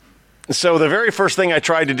So the very first thing I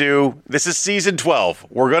tried to do, this is season 12.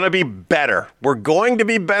 We're going to be better. We're going to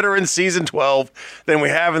be better in season 12 than we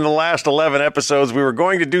have in the last 11 episodes. We were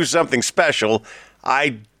going to do something special.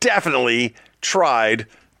 I definitely tried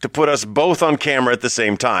to put us both on camera at the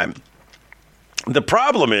same time. The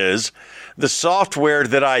problem is the software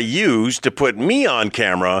that I use to put me on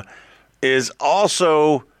camera is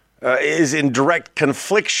also is in direct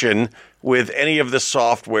confliction with any of the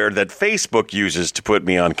software that Facebook uses to put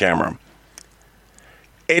me on camera.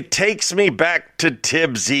 It takes me back to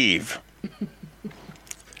Tibbs Eve.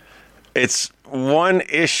 It's one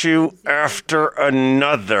issue after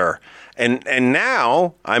another. And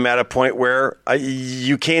now I'm at a point where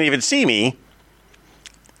you can't even see me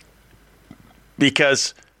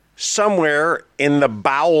because somewhere in the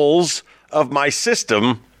bowels of my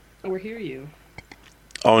system... We hear you.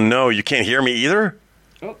 Oh, no, you can't hear me either?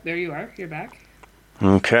 Oh, there you are. You're back.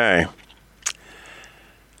 Okay.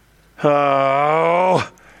 Oh,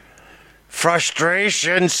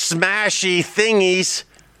 frustration, smashy thingies.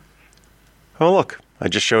 Oh, look, I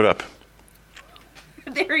just showed up.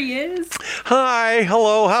 There he is. Hi,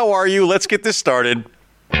 hello, how are you? Let's get this started.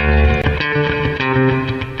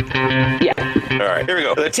 Yeah. All right, here we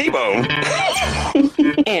go. The T-Bone.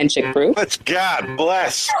 And Chick Brew. Let's, God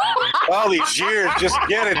bless. All these years, just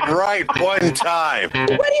get it right one time. What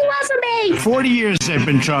do you want from me? 40 years they've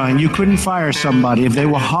been trying. You couldn't fire somebody if they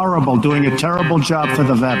were horrible, doing a terrible job for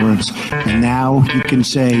the veterans. And now you can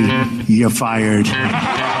say, you're fired.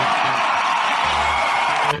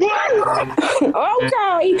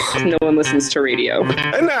 Okay. No one listens to radio.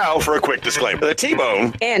 And now for a quick disclaimer. The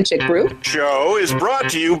T-Bone And Chick Brew. Show is brought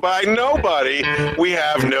to you by nobody. We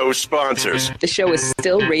have no sponsors. The show is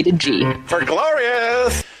still rated G. For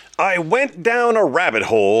Glorious! I went down a rabbit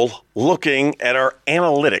hole looking at our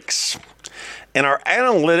analytics. And our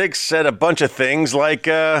analytics said a bunch of things like,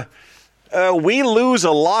 we lose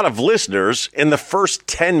a lot of listeners in the first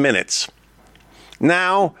 10 minutes.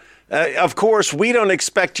 Now, of course, we don't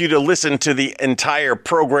expect you to listen to the entire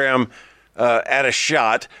program at a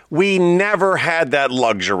shot. We never had that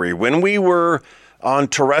luxury. When we were on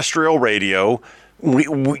terrestrial radio,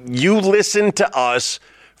 you listened to us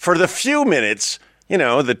for the few minutes, you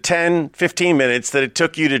know, the 10, 15 minutes that it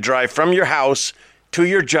took you to drive from your house to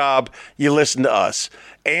your job, you listened to us.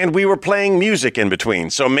 And we were playing music in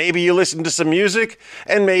between. So maybe you listened to some music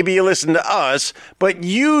and maybe you listened to us. But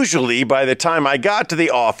usually by the time I got to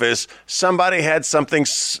the office, somebody had something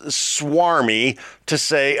swarmy to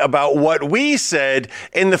say about what we said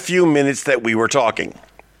in the few minutes that we were talking.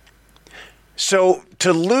 So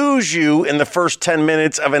to lose you in the first 10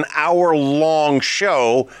 minutes of an hour-long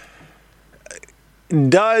show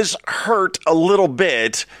does hurt a little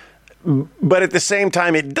bit, but at the same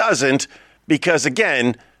time it doesn't. Because,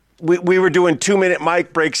 again, we were doing 2-minute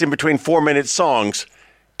mic breaks in between 4-minute songs,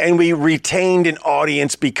 and we retained an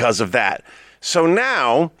audience because of that. So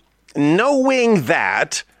now, knowing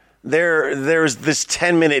that there's this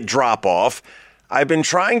 10-minute drop-off, I've been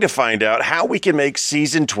trying to find out how we can make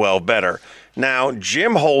Season 12 better. Now,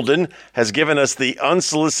 Jim Holden has given us the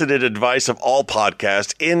unsolicited advice of all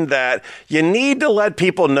podcasts in that you need to let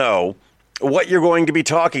people know what you're going to be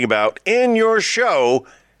talking about in your show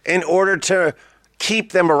in order to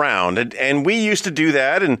keep them around. And we used to do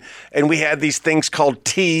that, and we had these things called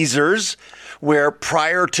teasers, where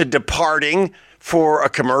prior to departing for a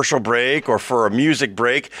commercial break or for a music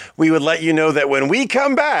break, we would let you know that when we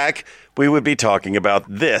come back, we would be talking about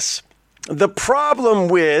this. The problem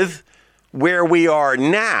with where we are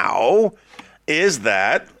now is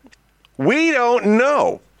that we don't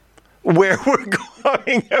know where we're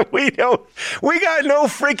going. We got no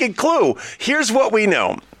freaking clue. Here's what we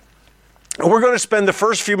know. We're going to spend the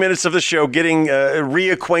first few minutes of the show getting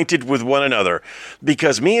reacquainted with one another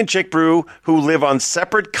because me and Chick Brew, who live on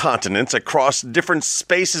separate continents across different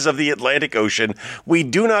spaces of the Atlantic Ocean, we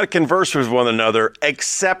do not converse with one another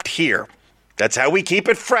except here. That's how we keep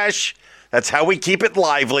it fresh. That's how we keep it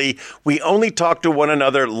lively. We only talk to one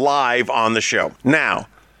another live on the show. Now,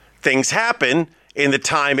 things happen in the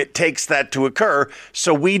time it takes that to occur,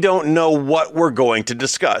 so we don't know what we're going to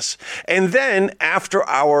discuss. And then after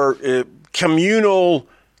our communal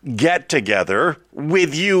get-together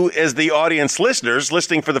with you as the audience listeners,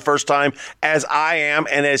 listening for the first time as I am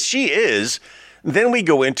and as she is, then we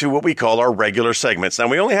go into what we call our regular segments. Now,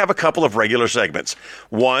 we only have a couple of regular segments.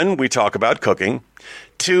 1, we talk about cooking.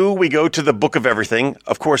 2, we go to the book of everything.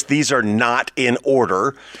 Of course, these are not in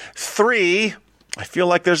order. 3, I feel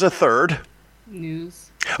like there's a third.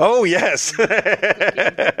 News. Oh, yes.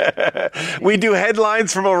 We do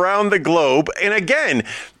headlines from around the globe. And again,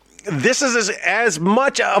 this is as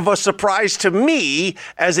much of a surprise to me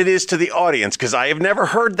as it is to the audience, because I have never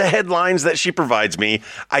heard the headlines that she provides me.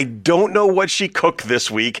 I don't know what she cooked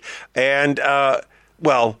this week. And,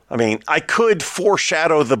 well, I mean, I could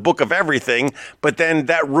foreshadow the book of everything, but then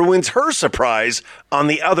that ruins her surprise on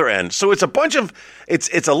the other end. So it's a bunch of,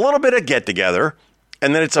 it's a little bit of get together,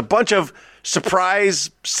 and then it's a bunch of surprise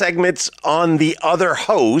segments on the other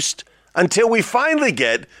host until we finally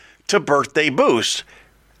get to Birthday Boost.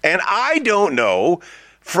 And I don't know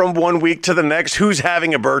from one week to the next who's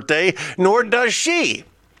having a birthday, nor does she.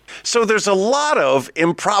 So there's a lot of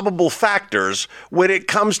improbable factors when it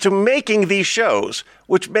comes to making these shows,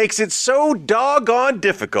 which makes it so doggone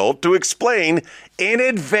difficult to explain in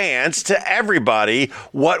advance to everybody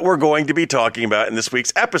what we're going to be talking about in this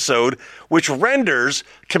week's episode, which renders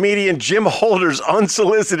comedian Jim Holder's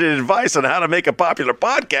unsolicited advice on how to make a popular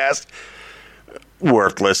podcast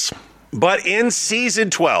worthless. But in season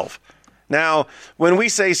 12, now, when we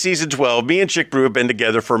say season 12, me and Chick Brew have been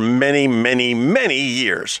together for many, many, many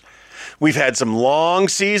years. We've had some long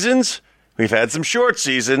seasons. We've had some short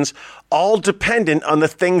seasons, all dependent on the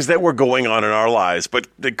things that were going on in our lives. But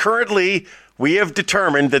currently, we have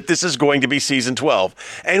determined that this is going to be season 12.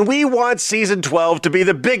 And we want season 12 to be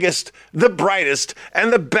the biggest, the brightest,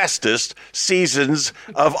 and the bestest seasons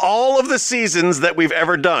of all of the seasons that we've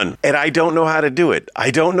ever done. And I don't know how to do it.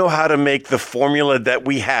 I don't know how to make the formula that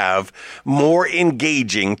we have more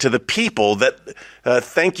engaging to the people that,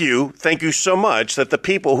 thank you so much, that the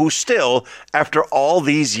people who still, after all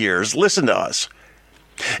these years, listen to us.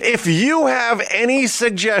 If you have any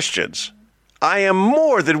suggestions, I am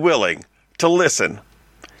more than willing to listen,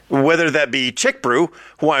 whether that be Chick Brew,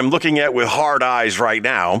 who I'm looking at with hard eyes right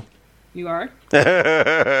now. You are?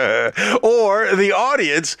 Or the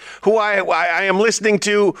audience, who I am listening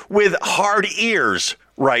to with hard ears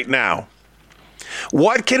right now.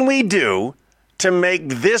 What can we do to make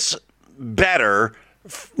this better?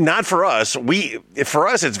 Not for us. For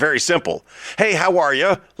us, it's very simple. Hey, how are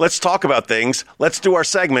you? Let's talk about things. Let's do our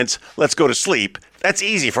segments. Let's go to sleep. That's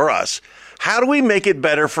easy for us. How do we make it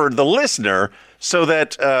better for the listener so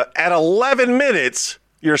that at 11 minutes,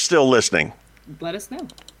 you're still listening? Let us know.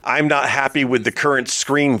 I'm not happy with the current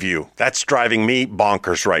screen view. That's driving me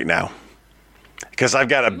bonkers right now. Because I've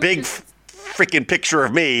got a big freaking picture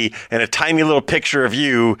of me and a tiny little picture of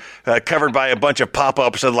you covered by a bunch of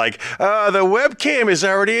pop-ups of like, the webcam is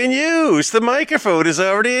already in use. The microphone is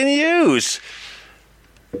already in use.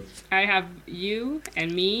 I have you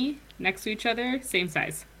and me next to each other, same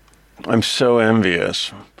size. I'm so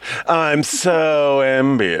envious. I'm so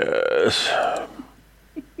envious.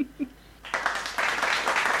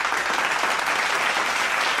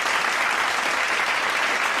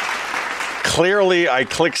 Clearly, I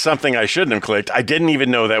clicked something I shouldn't have clicked. I didn't even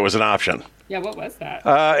know that was an option. Yeah, what was that?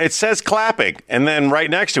 It says clapping, and then right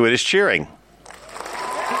next to it is cheering.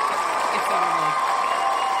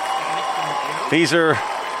 These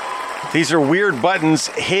are weird buttons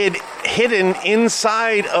hidden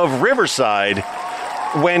inside of Riverside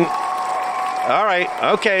when... All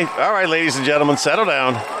right, ladies and gentlemen, settle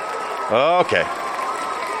down. Okay.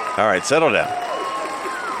 All right, settle down.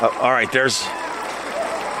 All right, there's...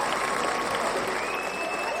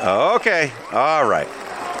 Okay, all right.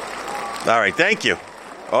 All right, thank you.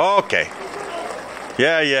 Okay.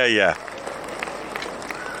 Yeah.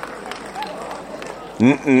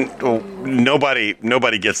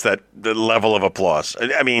 Nobody gets that level of applause.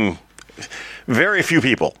 I mean, very few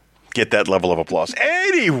people get that level of applause.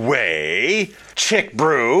 Anyway, Chick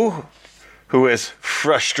Brew, who has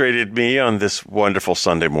frustrated me on this wonderful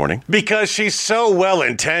Sunday morning because she's so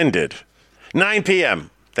well-intended. 9 p.m.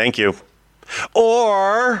 Thank you.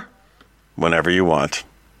 Or whenever you want.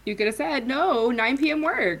 You could have said, no, 9 p.m.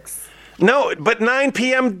 works. No, but 9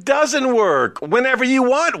 p.m. doesn't work. Whenever you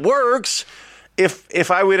want works.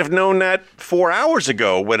 If I would have known that 4 hours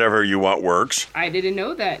ago, whatever you want works. I didn't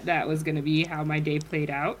know that was going to be how my day played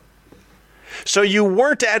out. So you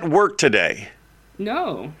weren't at work today?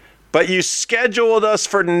 No. But you scheduled us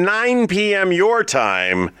for 9 p.m. your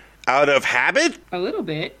time out of habit? A little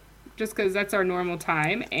bit. Just because that's our normal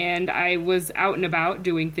time, and I was out and about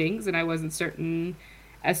doing things, and I wasn't certain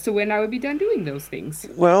as to when I would be done doing those things.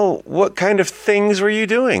 Well, what kind of things were you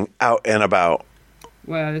doing out and about?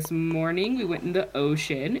 Well, this morning we went in the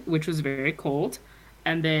ocean, which was very cold,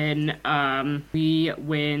 and then we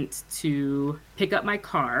went to pick up my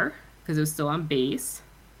car because it was still on base,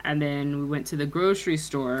 and then we went to the grocery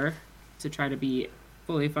store to try to be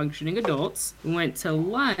fully functioning adults. We went to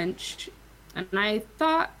lunch. And I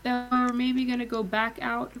thought that we were maybe going to go back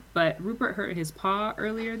out, but Rupert hurt his paw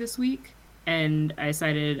earlier this week, and I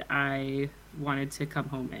decided I wanted to come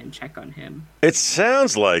home and check on him. It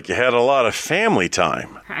sounds like you had a lot of family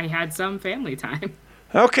time. I had some family time.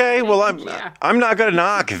 Okay, well, Yeah. I'm not going to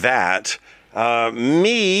knock that.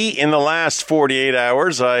 Me, in the last 48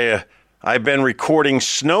 hours, I've been recording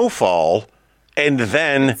snowfall and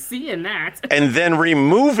then Seeing that. and then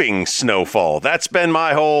removing snowfall. That's been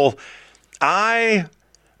my whole. I'm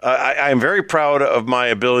very proud of my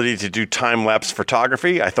ability to do time-lapse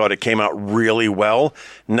photography. I thought it came out really well.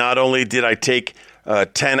 Not only did I take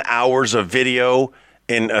 10 hours of video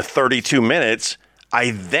in 32 minutes,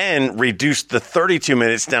 I then reduced the 32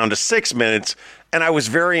 minutes down to 6 minutes, and I was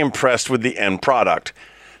very impressed with the end product.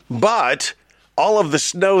 But all of the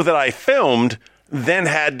snow that I filmed then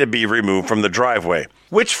had to be removed from the driveway,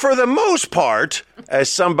 which for the most part, as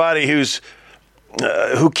somebody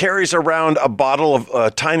who carries around a bottle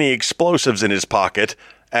of tiny explosives in his pocket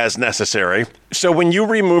as necessary. So when you're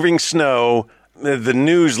removing snow, the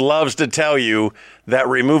news loves to tell you that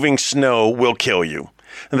removing snow will kill you.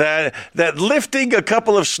 That lifting a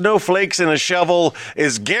couple of snowflakes in a shovel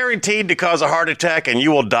is guaranteed to cause a heart attack and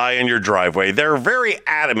you will die in your driveway. They're very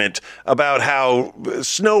adamant about how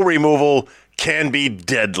snow removal can be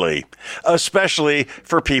deadly, especially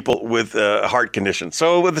for people with heart conditions.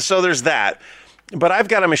 So there's that. But I've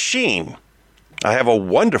got a machine. I have a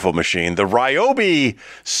wonderful machine, the Ryobi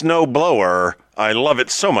snow blower. I love it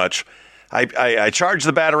so much. I charged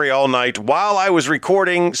the battery all night. While I was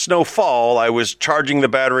recording Snowfall, I was charging the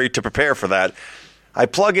battery to prepare for that. I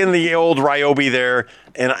plug in the old Ryobi there,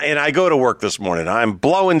 and I go to work this morning. I'm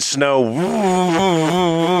blowing snow.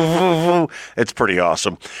 It's pretty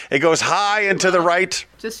awesome. It goes high and to the right.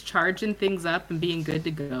 Just charging things up and being good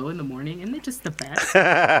to go in the morning, and they're just the best.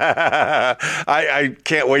 I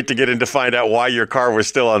can't wait to get in to find out why your car was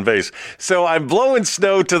still on base. So I'm blowing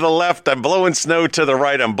snow to the left, I'm blowing snow to the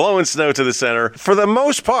right, I'm blowing snow to the center. For the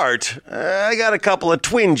most part, I got a couple of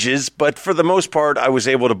twinges, but for the most part, I was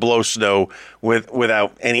able to blow snow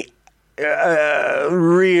without any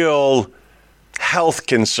real health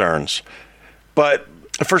concerns. But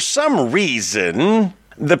for some reason,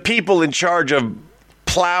 the people in charge of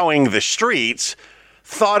plowing the streets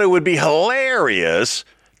thought it would be hilarious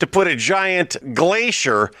to put a giant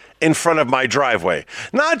glacier in front of my driveway.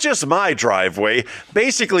 Not just my driveway,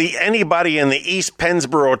 basically anybody in the East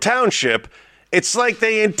Pennsboro Township. It's like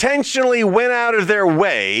they intentionally went out of their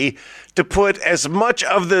way to put as much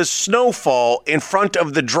of the snowfall in front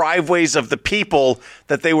of the driveways of the people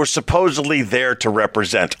that they were supposedly there to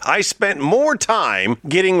represent. I spent more time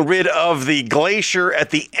getting rid of the glacier at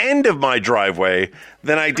the end of my driveway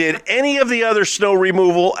than I did any of the other snow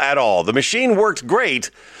removal at all. The machine worked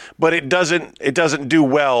great, but it doesn't do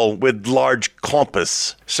well with large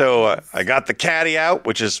clumps. So I got the Caddy out,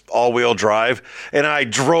 which is all-wheel drive, and I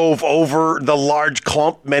drove over the large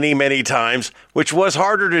clump many, many times, which was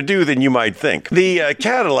harder to do than you might think. The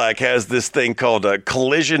Cadillac has this thing called a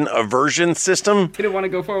collision aversion system. Didn't want to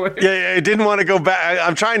go forward. Yeah, I didn't want to go back.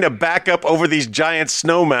 I'm trying to back up over these giant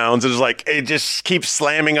snow mounds. It's like, it just keeps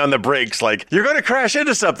slamming on the brakes like, you're going to crash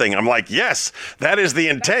into something. I'm like, yes, that is the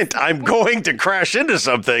intent. I'm going to crash into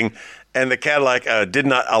something. And the Cadillac did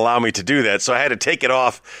not allow me to do that, so I had to take it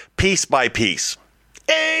off piece by piece.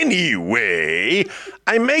 Anyway,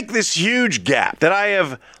 I make this huge gap that I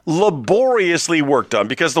have laboriously worked on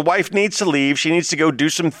because the wife needs to leave. She needs to go do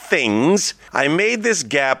some things. I made this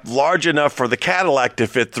gap large enough for the Cadillac to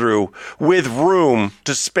fit through with room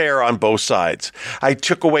to spare on both sides. I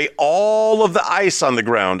took away all of the ice on the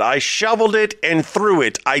ground. I shoveled it and threw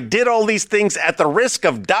it. I did all these things at the risk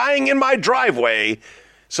of dying in my driveway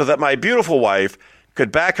so that my beautiful wife could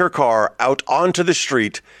back her car out onto the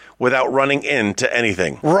street without running into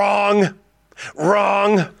anything. Wrong.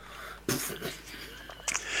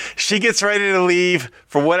 She gets ready to leave.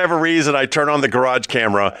 For whatever reason, I turn on the garage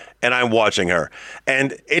camera and I'm watching her.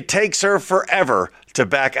 And it takes her forever to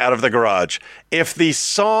back out of the garage. If the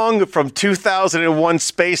song from 2001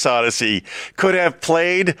 Space Odyssey could have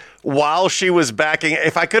played while she was backing,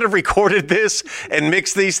 if I could have recorded this and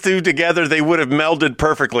mixed these two together, they would have melded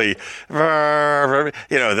perfectly. You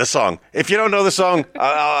know, the song. If you don't know the song,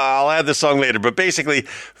 I'll add the song later. But basically,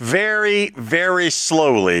 very, very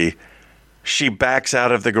slowly, she backs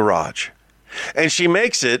out of the garage. And she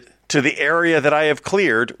makes it to the area that I have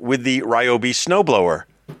cleared with the Ryobi snowblower.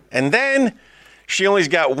 And then she only's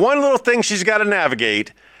got one little thing she's got to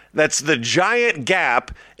navigate. That's the giant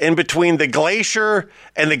gap in between the glacier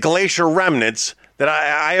and the glacier remnants that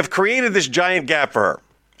I have created this giant gap for her.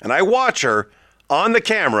 And I watch her on the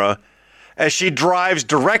camera as she drives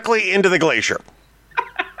directly into the glacier.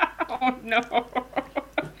 Oh, no.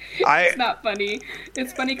 It's not funny.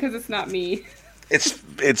 It's funny because it's not me.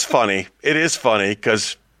 It's funny. It is funny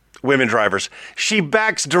because women drivers. She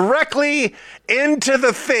backs directly into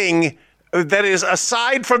the thing that is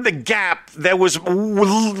aside from the gap that was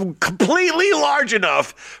completely large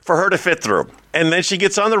enough for her to fit through. And then she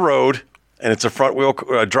gets on the road, and it's a front-wheel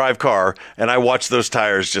drive car, and I watch those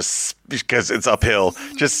tires just because it's uphill,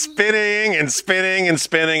 just spinning and spinning and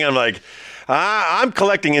spinning. I'm like, I'm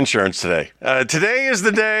collecting insurance today. Today is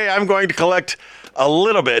the day I'm going to collect a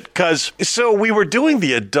little bit so we were doing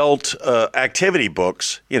the adult activity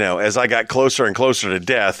books, as I got closer and closer to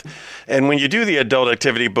death. And when you do the adult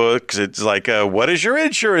activity books, it's like, what is your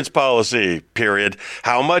insurance policy? Period.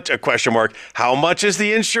 How much? A question mark. How much is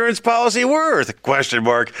the insurance policy worth? Question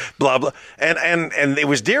mark. Blah blah. And it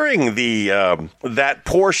was during the that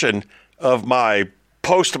portion of my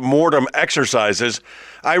post-mortem exercises,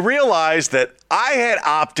 I realized that I had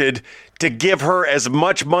opted to give her as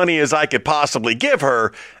much money as I could possibly give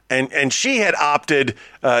her, and she had opted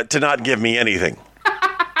to not give me anything.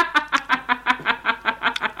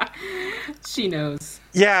 She knows.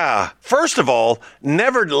 Yeah. First of all,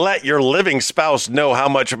 never let your living spouse know how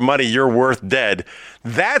much money you're worth dead.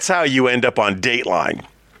 That's how you end up on Dateline.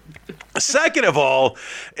 Second of all,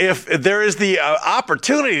 if there is the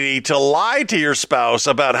opportunity to lie to your spouse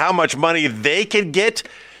about how much money they can get,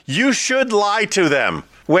 you should lie to them.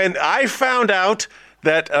 When I found out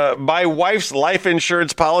that my wife's life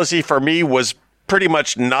insurance policy for me was pretty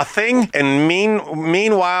much nothing, and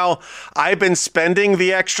meanwhile, I've been spending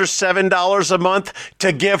the extra $7 a month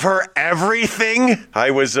to give her everything,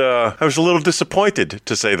 I was a little disappointed,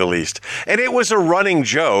 to say the least. And it was a running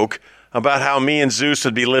joke about how me and Zeus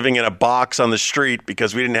would be living in a box on the street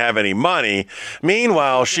because we didn't have any money.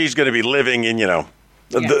 Meanwhile, she's going to be living in,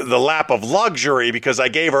 the lap of luxury because I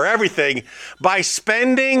gave her everything by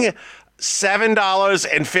spending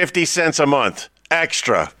 $7.50 a month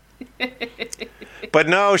extra. But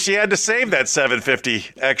no, she had to save that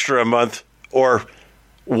 $7.50 extra a month, or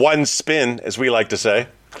one spin, as we like to say.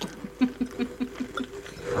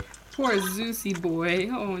 Poor Zeusy boy.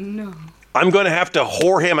 Oh, no. I'm going to have to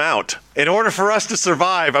whore him out. In order for us to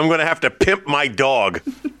survive, I'm going to have to pimp my dog.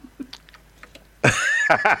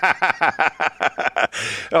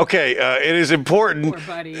 Okay, it is important. Poor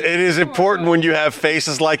buddy. It is important when you have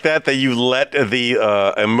faces like that you let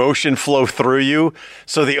the emotion flow through you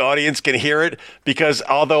so the audience can hear it. Because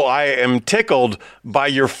although I am tickled by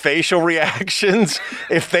your facial reactions,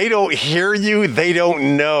 if they don't hear you, they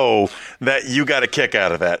don't know that you got a kick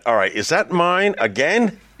out of that. All right, is that mine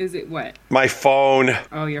again? Is it what? My phone.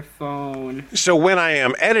 Oh, your phone. So when I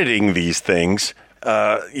am editing these things,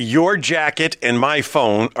 your jacket and my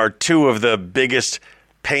phone are two of the biggest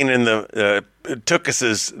pain in the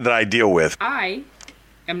tuchuses that I deal with. I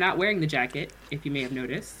am not wearing the jacket, if you may have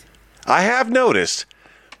noticed. I have noticed,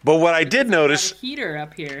 but what I did notice... Got a heater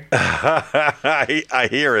up here. I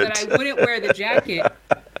hear it. That I wouldn't wear the jacket.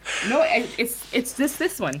 No, it's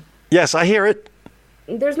this one. Yes, I hear it.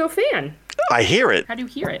 There's no fan. I hear it. How do you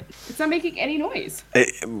hear it? It's not making any noise.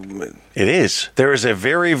 It is. There is a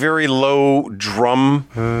very, very low drum.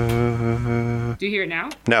 Do you hear it now?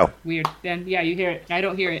 No. Weird. Then, yeah, you hear it. I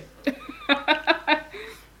don't hear it.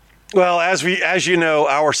 Well, as you know,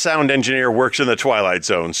 our sound engineer works in the Twilight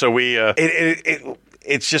Zone, so we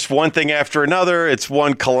it's just one thing after another. It's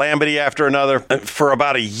one calamity after another. For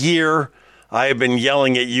about a year, I have been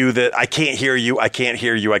yelling at you that I can't hear you, I can't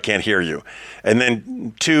hear you, I can't hear you. And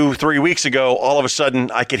then 2-3 weeks ago, all of a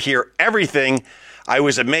sudden, I could hear everything. I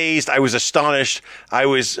was amazed. I was astonished. I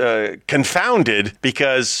was confounded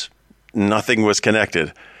because nothing was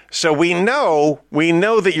connected. So we know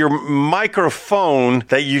that your microphone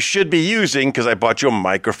that you should be using, because I bought you a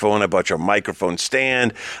microphone, I bought you a microphone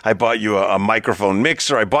stand, I bought you a microphone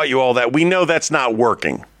mixer, I bought you all that. We know that's not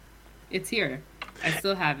working. It's here. I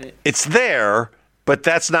still have it. It's there, but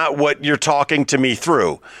that's not what you're talking to me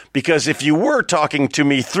through. Because if you were talking to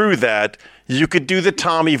me through that, you could do the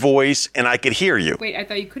Tommy voice and I could hear you. Wait, I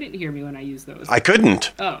thought you couldn't hear me when I used those. I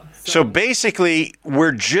couldn't. Oh. So basically,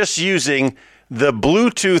 we're just using the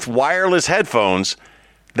Bluetooth wireless headphones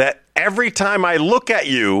that every time I look at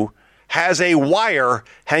you has a wire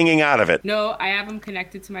hanging out of it. No, I have them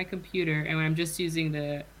connected to my computer, and I'm just using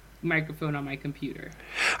the microphone on my computer.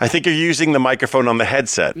 I think you're using the microphone on the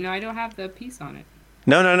headset. No, I don't have the piece on it.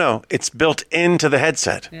 No. It's built into the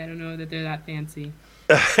headset. I don't know that they're that fancy.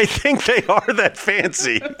 I think they are that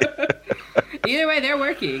fancy. Either way, they're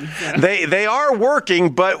working. So. They are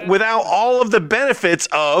working, but without all of the benefits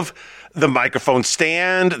of the microphone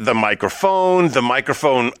stand, the microphone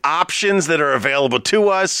options that are available to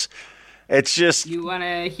us. It's just, You want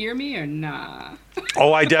to hear me or nah?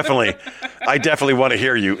 oh, I definitely want to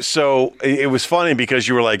hear you. So it was funny because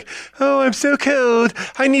you were like, oh, I'm so cold.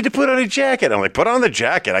 I need to put on a jacket. I'm like, put on the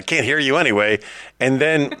jacket. I can't hear you anyway. And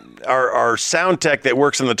then our sound tech that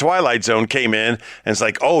works in the Twilight Zone came in and it's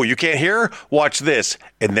like, oh, you can't hear? Watch this.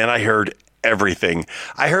 And then I heard everything.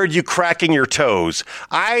 I heard you cracking your toes.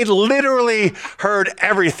 I literally heard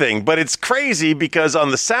everything, but it's crazy because on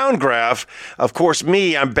the sound graph, of course,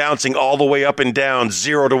 I'm bouncing all the way up and down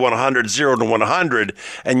 0 to 100, 0 to 100,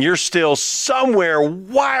 and you're still somewhere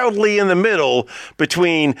wildly in the middle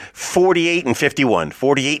between 48 and 51,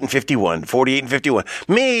 48 and 51, 48 and 51.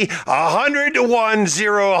 Me, 100 to 1,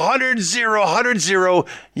 0, 100, 0, 100, 0,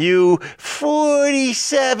 you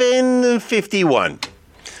 47, 51.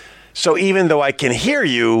 So even though I can hear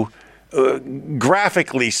you,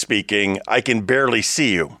 graphically speaking, I can barely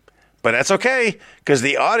see you. But that's okay, because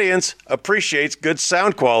the audience appreciates good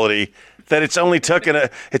sound quality that it's only taken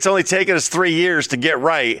us 3 years to get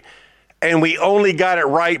right, and we only got it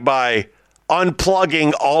right by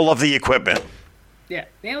unplugging all of the equipment. Yeah,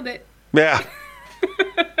 nailed it. Yeah.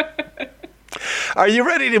 Are you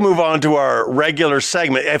ready to move on to our regular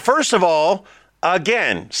segment? And first of all,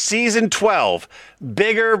 again, season 12,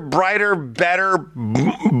 bigger, brighter, better,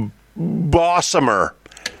 bossomer.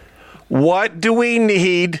 What do we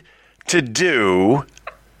need to do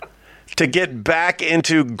to get back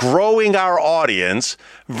into growing our audience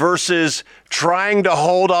versus trying to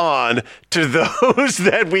hold on to those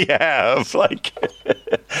that we have? Like,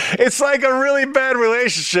 it's like a really bad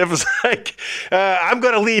relationship. It's like, I'm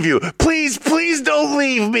going to leave you. Please don't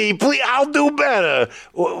leave me. Please, I'll do better.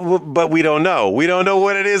 But we don't know. We don't know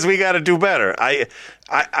what it is we got to do better.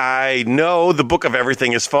 I know the book of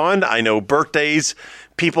everything is fun. I know birthdays,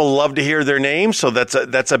 people love to hear their names, so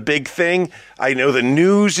that's a big thing. I know the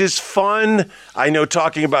news is fun. I know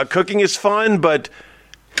talking about cooking is fun, but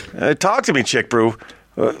talk to me, Chick Brew.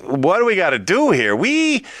 What do we got to do here?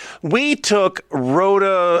 We took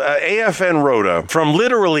Rhoda, AFN Rhoda, from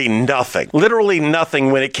literally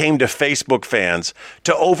nothing when it came to Facebook fans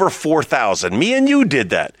to over 4,000. Me and you did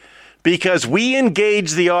that because we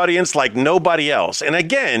engaged the audience like nobody else. And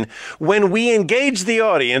again, when we engaged the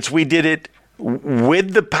audience, we did it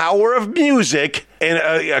with the power of music and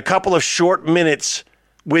a couple of short minutes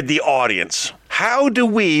with the audience. How do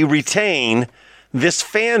we retain this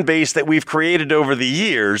fan base that we've created over the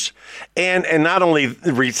years, and not only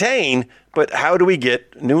retain, but how do we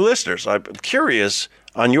get new listeners? I'm curious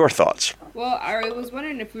on your thoughts. Well, I was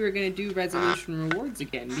wondering if we were going to do resolution rewards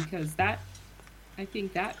again, because I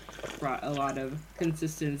think that brought a lot of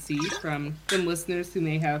consistency from some listeners who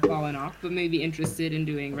may have fallen off, but may be interested in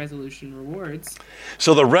doing resolution rewards.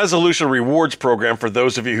 So the resolution rewards program, for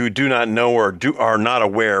those of you who do not know or are not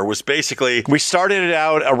aware, was basically, we started it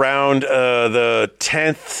out around the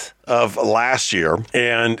 10th of last year,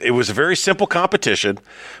 and it was a very simple competition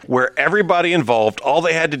where everybody involved, all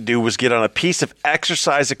they had to do was get on a piece of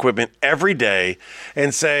exercise equipment every day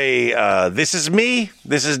and say, this is me,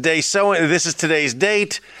 this is this is today's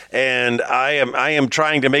date, and I am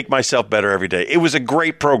trying to make myself better every day. It was a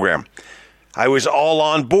great program. I was all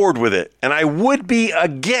on board with it, and I would be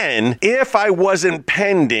again if I wasn't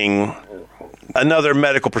pending another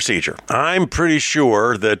medical procedure. I'm pretty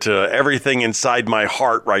sure that everything inside my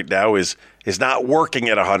heart right now is not working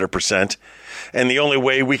at 100%. And the only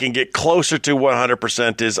way we can get closer to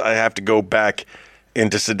 100% is I have to go back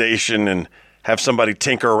into sedation and have somebody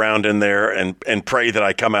tinker around in there and pray that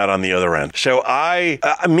I come out on the other end. So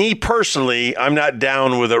me personally, I'm not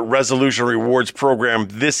down with a resolution rewards program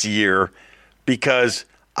this year because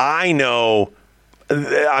I know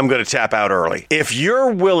I'm going to tap out early. If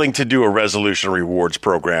you're willing to do a resolution rewards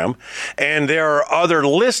program and there are other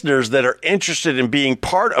listeners that are interested in being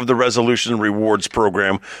part of the resolution rewards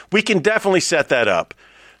program, we can definitely set that up.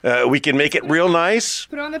 We can make it real nice.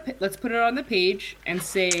 Let's put it on the page and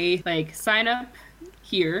say, like, sign up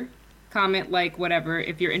here, comment, like, whatever,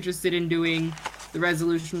 if you're interested in doing the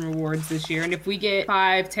resolution rewards this year. And if we get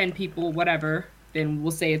 5-10 people, whatever, then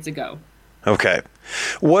we'll say it's a go. Okay.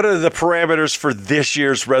 What are the parameters for this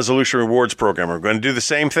year's resolution rewards program? Are we going to do the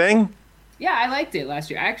same thing? Yeah, I liked it last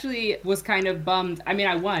year. I actually was kind of bummed. I mean,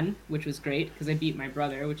 I won, which was great because I beat my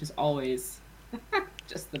brother, which is always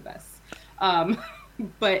just the best.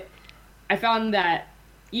 But I found that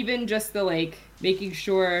even just the, like, making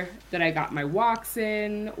sure that I got my walks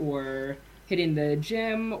in or hitting the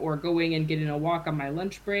gym or going and getting a walk on my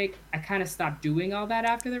lunch break, I kind of stopped doing all that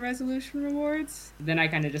after the resolution rewards. Then I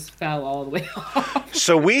kind of just fell all the way off.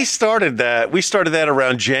 So we started that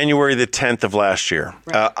around January the 10th of last year.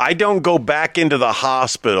 Right. I don't go back into the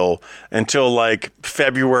hospital until like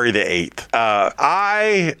February the 8th.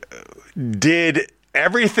 I did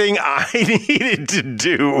everything I needed to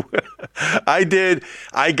do.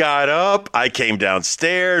 I got up, I came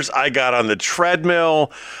downstairs, I got on the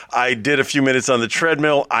treadmill, I did a few minutes on the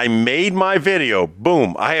treadmill, I made my video,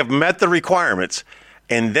 boom, I have met the requirements.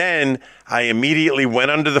 And then I immediately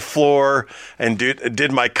went under the floor and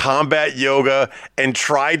did my combat yoga and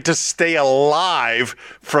tried to stay alive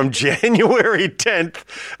from January 10th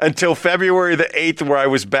until February the 8th, where I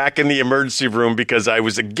was back in the emergency room because I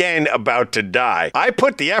was again about to die. I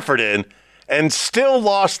put the effort in and still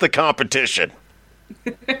lost the competition.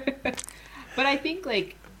 But I think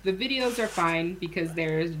like the videos are fine because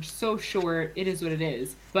they're so short. It is what it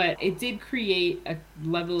is. But it did create a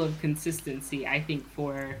level of consistency, I think,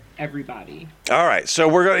 for everybody. All right. So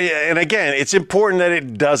we're going to, and again, it's important that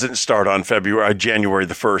it doesn't start on January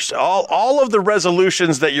the 1st. All of the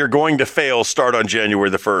resolutions that you're going to fail start on January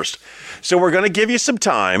the 1st. So we're going to give you some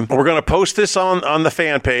time. We're going to post this on the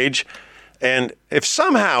fan page. And if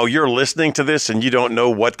somehow you're listening to this and you don't know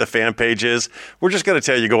what the fan page is, we're just going to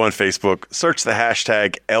tell you, go on Facebook, search the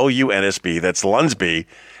hashtag LUNSB, that's Lunsby,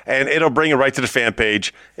 and it'll bring you right to the fan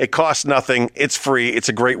page. It costs nothing. It's free. It's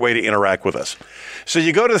a great way to interact with us. So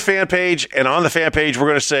you go to the fan page, and on the fan page, we're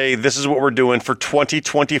going to say, this is what we're doing for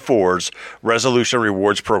 2024's Resolution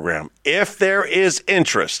Rewards Program. If there is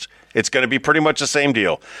interest, it's going to be pretty much the same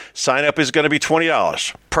deal. Sign up is going to be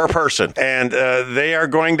 $20 per person, and they are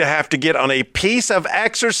going to have to get on a piece of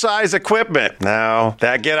exercise equipment. Now,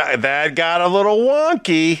 that got a little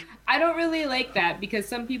wonky. I don't really like that because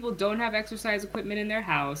some people don't have exercise equipment in their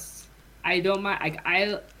house. I don't mind.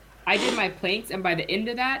 I did my planks, and by the end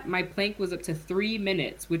of that, my plank was up to 3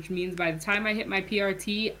 minutes, which means by the time I hit my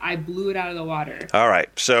PRT, I blew it out of the water. All right,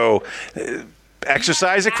 so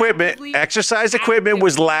exercise equipment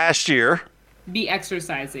was last year. Be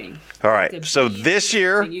exercising. All right, so this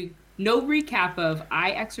year, no recap of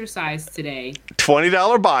I exercised today.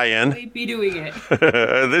 $20 buy-in. Be doing it.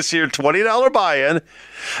 This year, $20 buy-in.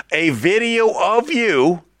 A video of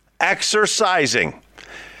you exercising.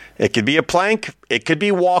 It could be a plank, it could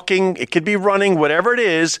be walking, it could be running, whatever it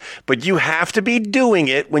is, but you have to be doing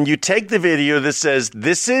it when you take the video that says,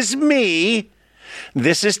 this is me,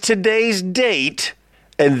 this is today's date,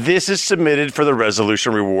 and this is submitted for the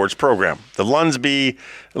Resolution Rewards Program. The Lunsby,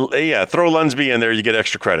 throw Lunsby in there, you get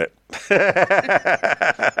extra credit.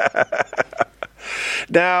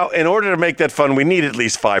 Now, in order to make that fun, we need at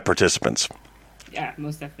least 5 participants. Yeah,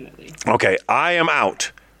 most definitely. Okay, I am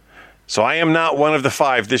out. So I am not one of the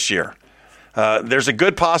 5 this year. There's a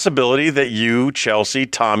good possibility that you, Chelsea,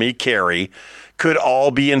 Tommy, Carrie, could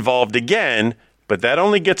all be involved again, but that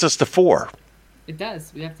only gets us to 4. It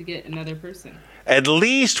does. We have to get another person. At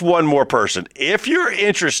least one more person. If you're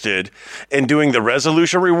interested in doing the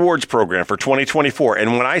Resolution Rewards Program for 2024,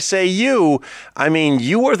 and when I say you, I mean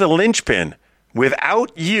you are the linchpin.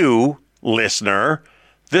 Without you, listener,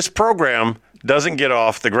 this program doesn't get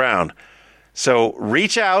off the ground. So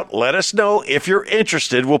reach out, let us know if you're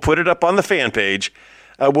interested. We'll put it up on the fan page.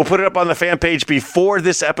 We'll put it up on the fan page before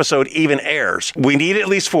this episode even airs. We need at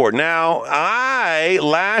least 4. Now,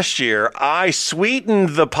 last year, I sweetened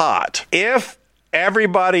the pot. If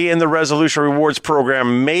everybody in the Resolution Rewards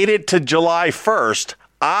Program made it to July 1st,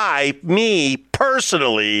 me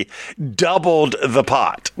personally doubled the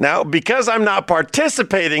pot. Now, because I'm not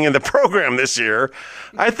participating in the program this year,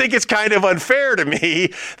 I think it's kind of unfair to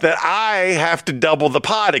me that I have to double the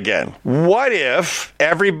pot again. What if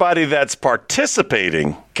everybody that's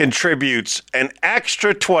participating contributes an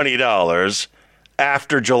extra $20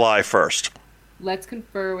 after July 1st? Let's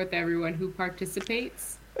confer with everyone who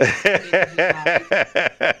participates.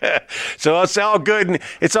 So it's all good.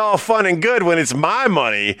 It's all fun and good when it's my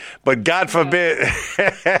money, but God forbid.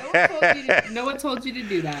 No one told you to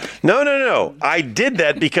do that. No. I did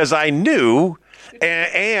that because I knew,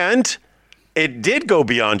 and it did go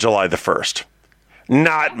beyond July the 1st.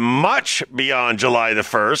 Not much beyond July the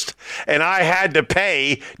 1st, and I had to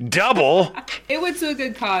pay double. It went to a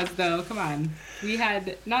good cause, though. Come on. We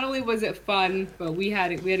had, not only was it fun, but we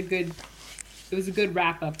had a good. It was a good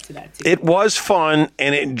wrap up to that, too. It was fun,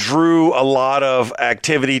 and it drew a lot of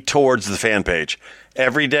activity towards the fan page.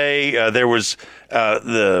 Every day, there was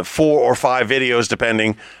the 4 or 5 videos,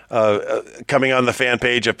 depending, coming on the fan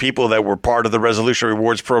page of people that were part of the Resolution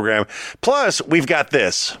Rewards Program. Plus, we've got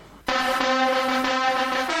this.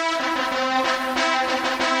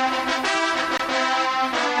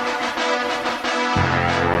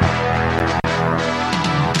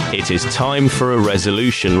 It is time for a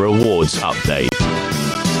resolution rewards update.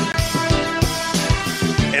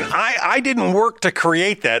 And I didn't work to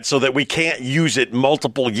create that so that we can't use it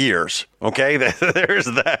multiple years. Okay, there's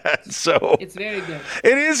that. So It's very good.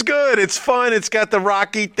 it is good. It's fun. It's got the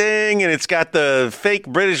Rocky thing and it's got the fake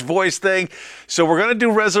British voice thing. So we're going to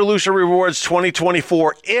do Resolution Rewards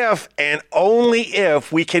 2024 if and only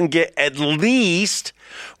if we can get at least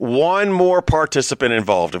one more participant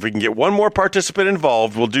involved. If we can get one more participant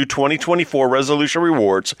involved, we'll do 2024 Resolution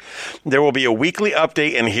Rewards. There will be a weekly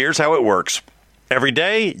update, and here's how it works. Every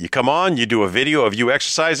day, you come on, you do a video of you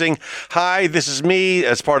exercising. Hi, this is me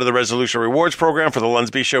as part of the Resolution Rewards program for the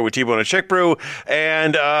Lunsby Show with T-Bone and Chick Brew,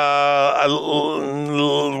 and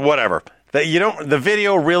whatever. The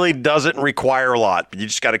video really doesn't require a lot. You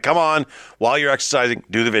just got to come on while you're exercising,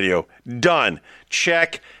 do the video. Done.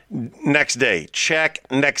 Check. Next day, check,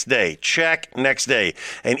 next day, check, next day.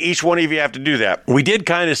 And each one of you have to do that. We did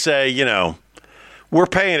kind of say, we're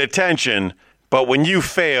paying attention, but when you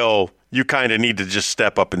fail, you kind of need to just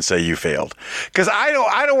step up and say you failed. Because I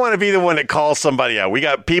don't want to be the one that calls somebody out. We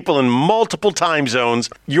got people in multiple time zones.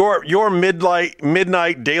 Your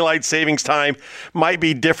midnight daylight savings time might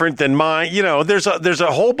be different than mine. There's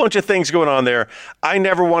a whole bunch of things going on there. I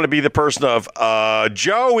never want to be the person of,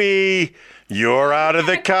 Joey, you're out of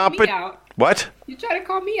the competition. What? You tried to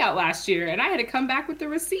call me out last year, and I had to come back with the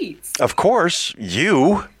receipts. Of course,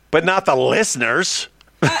 you, but not the listeners.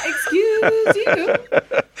 Excuse you.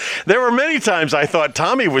 There were many times I thought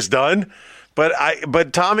Tommy was done, but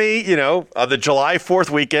Tommy, the July 4th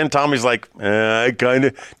weekend, Tommy's like, I kind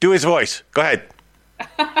of do his voice. Go ahead.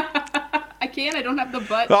 I can't. I don't have the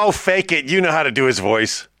butt. Oh, fake it. You know how to do his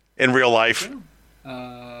voice in real life.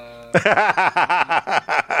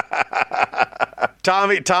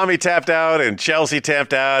 Tommy tapped out, and Chelsea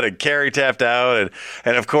tapped out, and Carrie tapped out,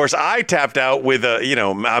 and of course I tapped out with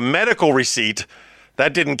a medical receipt.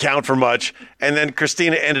 That didn't count for much. And then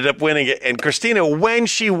Christina ended up winning it. And Christina, when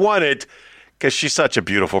she won it, because she's such a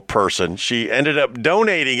beautiful person, she ended up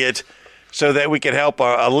donating it so that we could help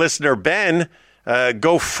a listener, Ben,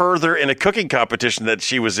 go further in a cooking competition that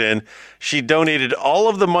she was in. She donated all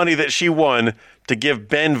of the money that she won to give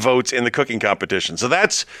Ben votes in the cooking competition. So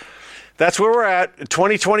that's where we're at.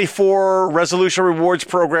 2024 Resolution Rewards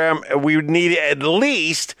Program. We need at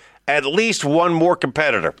least one more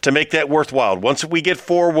competitor to make that worthwhile. Once we get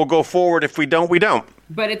 4, we'll go forward. If we don't, we don't.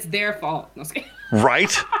 But it's their fault. No,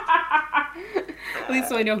 right? At least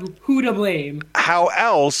so I know who to blame. How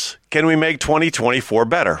else can we make 2024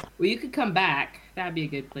 better? Well, you could come back. That'd be a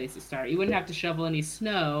good place to start. You wouldn't have to shovel any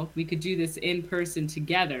snow. We could do this in person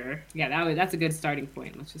together. Yeah, that's a good starting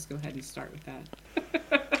point. Let's just go ahead and start with that.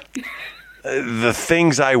 The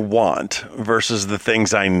things I want versus the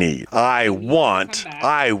things I need. I want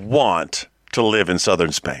to live in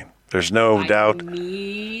southern Spain. There's no doubt.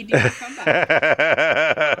 Need you to come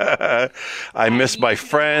back. I miss my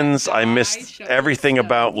friends. I miss everything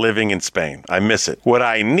about living in Spain. I miss it. What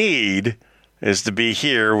I need is to be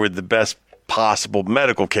here with the best possible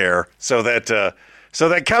medical care so that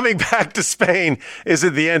coming back to Spain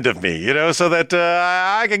isn't the end of me, so that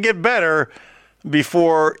I can get better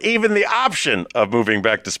before even the option of moving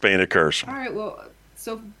back to Spain occurs. All right, well,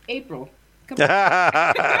 so April. Come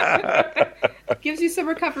on. Gives you some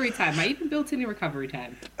recovery time. I even built in recovery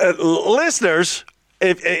time. Listeners,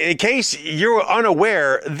 in case you're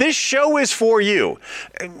unaware, this show is for you.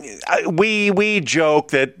 We joke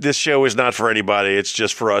that this show is not for anybody. It's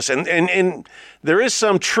just for us. And there is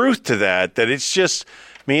some truth to that it's just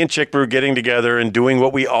me and Chick Brew getting together and doing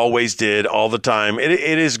what we always did all the time. It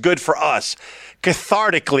is good for us.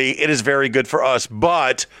 Cathartically, it is very good for us,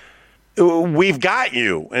 but we've got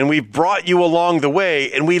you and we've brought you along the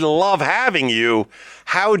way and we love having you.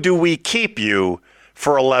 How do we keep you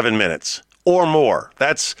for 11 minutes or more?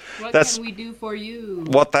 What can we do for you?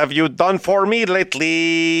 What have you done for me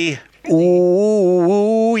lately?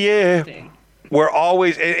 Ooh, yeah. We're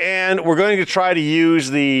always, and we're going to try to use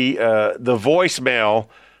the voicemail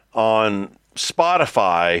on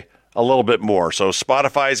Spotify a little bit more. So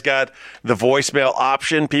Spotify's got the voicemail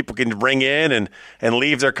option. People can ring in and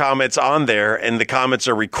leave their comments on there, and the comments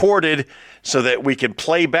are recorded so that we can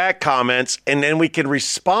play back comments, and then we can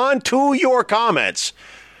respond to your comments.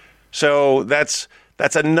 So that's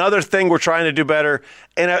another thing we're trying to do better.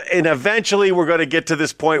 And eventually we're going to get to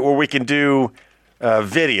this point where we can do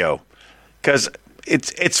video. Because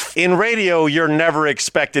it's in radio, you're never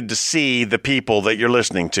expected to see the people that you're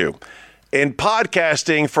listening to. In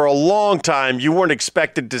podcasting, for a long time, you weren't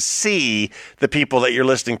expected to see the people that you're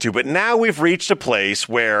listening to. But now we've reached a place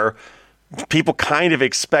where people kind of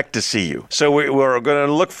expect to see you. So we're going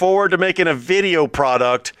to look forward to making a video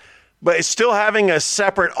product, but it's still having a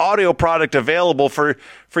separate audio product available for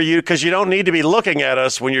you, because you don't need to be looking at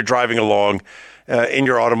us when you're driving along in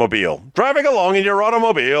your automobile. Driving along in your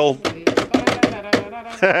automobile.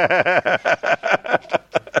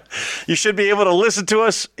 You should be able to listen to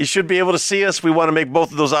us. You should be able to see us. We want to make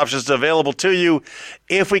both of those options available to you.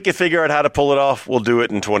 If we can figure out how to pull it off, we'll do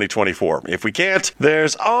it in 2024. If we can't,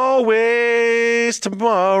 there's always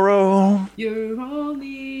tomorrow. You're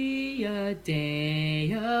only a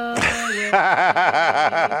day away.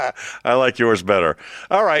 I like yours better.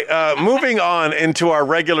 All right, moving on into our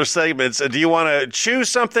regular segments. Do you want to choose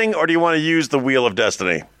something, or do you want to use the Wheel of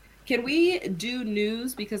Destiny? Can we do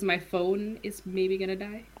news because my phone is maybe going to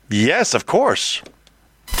die? Yes, of course.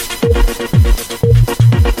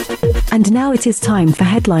 And now it is time for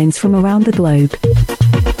headlines from around the globe.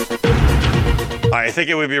 I think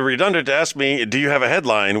it would be redundant to ask me, do you have a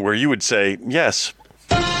headline where you would say yes?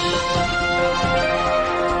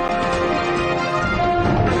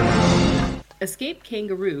 Escaped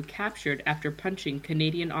kangaroo captured after punching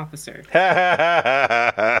Canadian officer.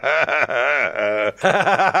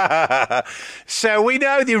 So we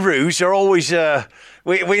know the roos are always,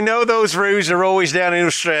 we know those roos are always down in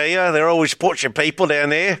Australia. They're always poaching people down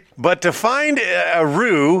there. But to find a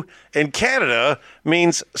roo in Canada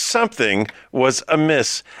means something was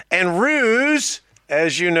amiss. And roos,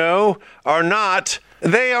 as you know, are not...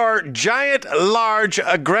 They are giant, large,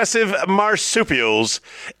 aggressive marsupials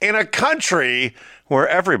in a country where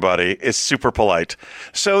everybody is super polite.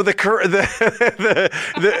 So the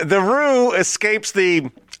roo escapes the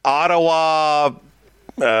Ottawa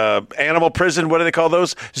animal prison. What do they call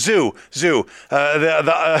those? Zoo. The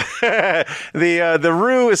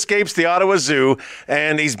roo escapes the Ottawa Zoo,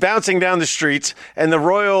 and he's bouncing down the streets. And the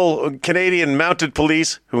Royal Canadian Mounted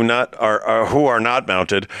Police, who are not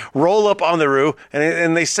mounted, roll up on the roo,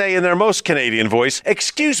 and they say in their most Canadian voice,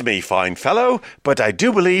 "Excuse me, fine fellow, but I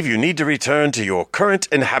do believe you need to return to your current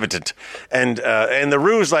inhabitant." And the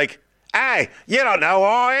roo's like, "Hey, you don't know who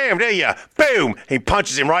I am, do you?" Boom! He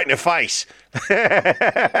punches him right in the face.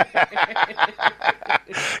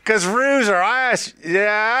 Because roos are ass.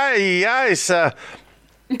 Yeah, yes.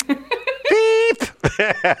 Beep.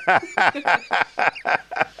 They're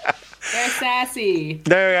sassy.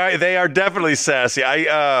 They are definitely sassy.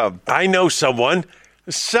 I know someone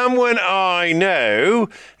I know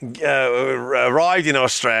arrived in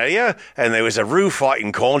Australia, and there was a roo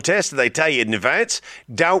fighting contest. They tell you in advance,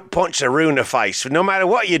 don't punch the roo in the face. No matter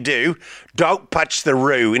what you do, don't punch the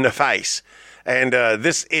roo in the face. And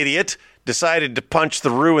this idiot decided to punch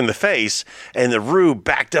the roo in the face, and the roo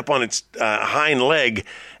backed up on its hind leg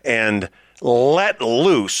and let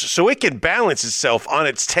loose so it can balance itself on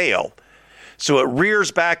its tail. So it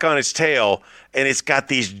rears back on its tail, and it's got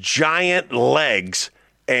these giant legs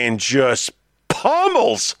and just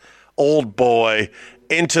pummels old boy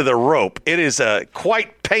into the rope. It is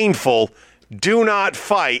quite painful. Do not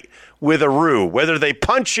fight with a roo. Whether they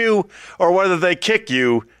punch you or whether they kick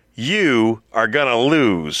you, you are going to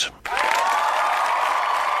lose.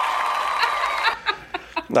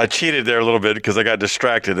 I cheated there a little bit because I got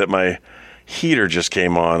distracted that my heater just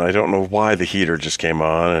came on. I don't know why the heater just came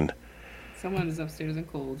on. And someone is upstairs and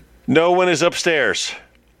cold. No one is upstairs.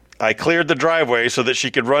 I cleared the driveway so that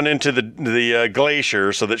she could run into the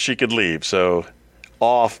glacier so that she could leave. So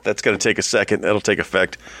off. That's going to take a second. That'll take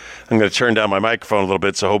effect. I'm going to turn down my microphone a little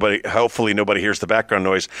bit so hopefully nobody hears the background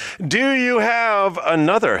noise. Do you have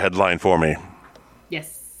another headline for me?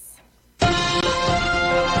 Yes.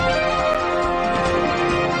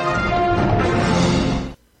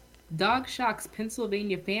 Dog shocks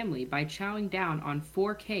Pennsylvania family by chowing down on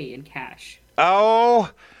 $4,000 in cash. Oh,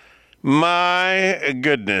 my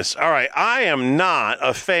goodness. All right. I am not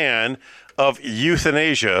a fan of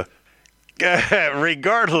euthanasia,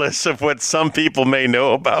 regardless of what some people may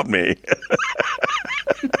know about me.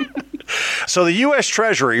 So the U.S.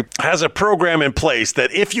 Treasury has a program in place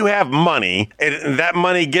that if you have money, and that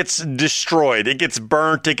money gets destroyed, it gets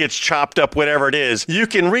burnt, it gets chopped up, whatever it is, you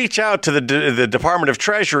can reach out to the Department of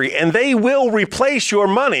Treasury, and they will replace your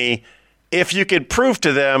money if you can prove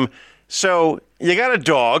to them. So you got a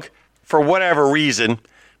dog, for whatever reason,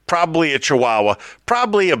 probably a Chihuahua,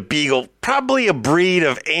 probably a Beagle, probably a breed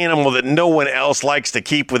of animal that no one else likes to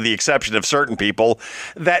keep with the exception of certain people,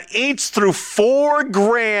 that eats through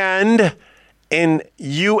 $4,000 in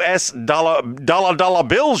U.S. dollar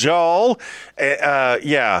bills, y'all.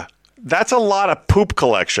 Yeah, that's a lot of poop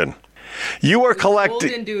collection. You are collecting.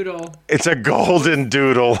 Golden doodle. It's a golden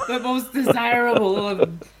doodle. The most desirable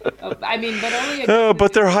of but only.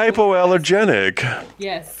 But they're hypoallergenic.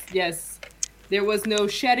 Yes. There was no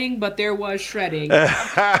shedding, but there was shredding.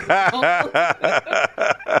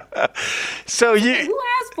 So Who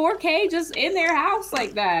has 4K just in their house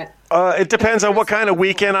like that? it depends on what kind of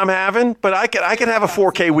weekend I'm having, but I can have a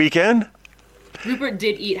 4K weekend. Rupert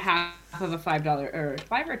did eat half of a $5 or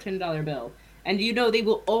 $5 or $10 bill, and they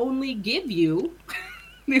will only give you,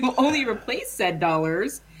 they will only replace said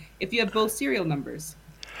dollars if you have both serial numbers.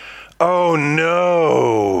 Oh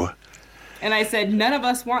no! And I said, none of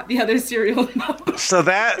us want the other serial number. So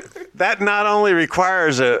that not only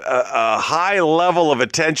requires a high level of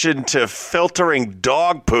attention to filtering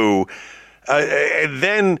dog poo, and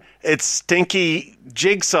then it's stinky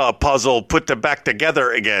jigsaw puzzle put back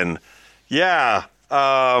together again. Yeah.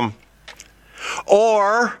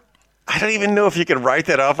 Or I don't even know if you can write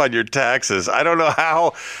that off on your taxes. I don't know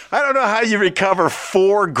how you recover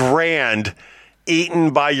 $4,000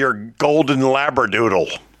 eaten by your golden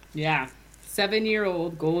labradoodle. Yeah.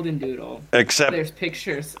 7-year-old golden doodle. Except there's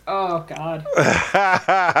pictures. Oh God.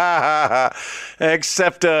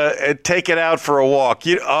 Except take it out for a walk.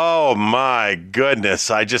 Oh my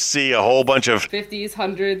goodness! I just see a whole bunch of 50s,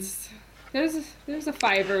 100s. There's a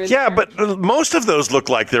fiver. Yeah, but most of those look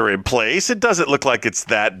like they're in place. It doesn't look like it's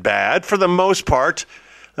that bad. For the most part,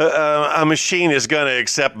 a machine is going to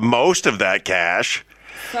accept most of that cash.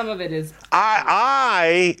 Some of it is.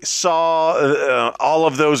 I saw all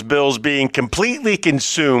of those bills being completely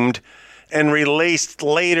consumed and released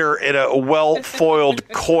later in a well-foiled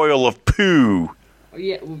coil of poo.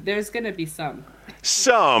 Yeah, there's going to be some.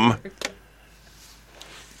 Some.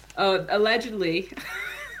 Allegedly,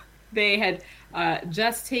 they had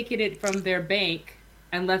just taken it from their bank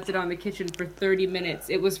and left it on the kitchen for 30 minutes.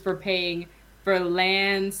 It was for paying for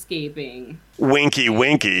landscaping. Winky,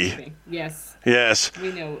 winky. Yes. Yes.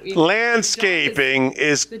 We know. Landscaping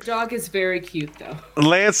is... The dog is very cute, though.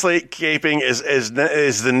 Landscaping is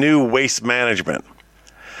the new waste management.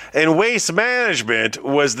 And waste management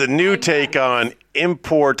was the new take on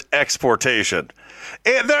import-exportation.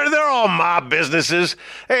 They're all mob businesses.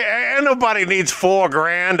 Hey, nobody needs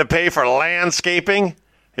 $4,000 to pay for landscaping.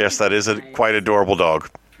 Yes, that is a quite adorable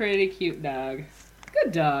dog. Pretty cute dog.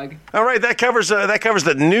 Good dog. All right, that covers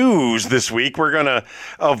the news this week. We're going to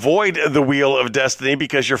avoid the Wheel of Destiny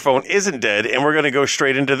because your phone isn't dead, and we're going to go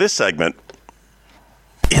straight into this segment.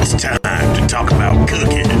 It's time to talk about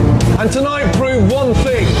cooking. And tonight proved one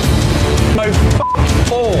thing. No,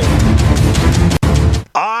 all.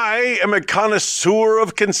 I am a connoisseur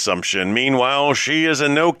of consumption. Meanwhile, she is a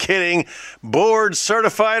no-kidding,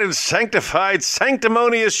 board-certified and sanctified,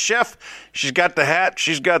 sanctimonious chef. She's got the hat,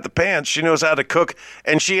 she's got the pants, she knows how to cook,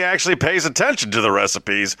 and she actually pays attention to the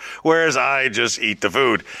recipes, whereas I just eat the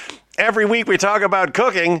food. Every week we talk about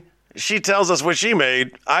cooking. She tells us what she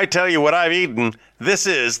made. I tell you what I've eaten. This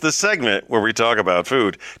is the segment where we talk about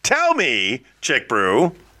food. Tell me, Chick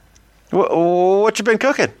Brew, what you been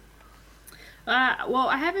cooking? Well,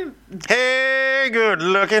 I haven't... Hey, good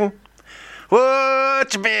looking.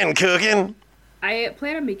 What you been cooking? I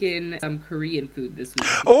plan on making some Korean food this week.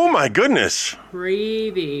 Oh, my goodness.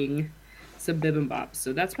 Craving some bibimbap.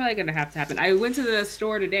 So that's probably going to have to happen. I went to the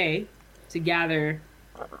store today to gather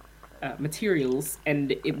materials,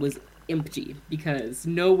 and it was empty because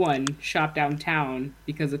no one shopped downtown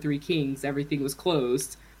because of Three Kings. Everything was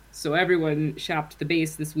closed. So everyone shopped the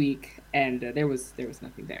base this week, and there was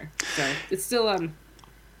nothing there. So it's still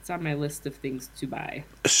it's on my list of things to buy.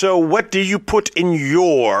 So what do you put in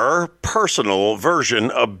your personal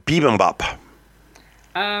version of bibimbap?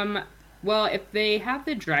 Well, if they have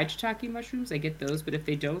the dried shiitake mushrooms, I get those. But if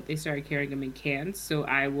they don't, they started carrying them in cans. So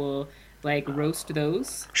I will roast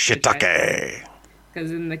those. Shiitake.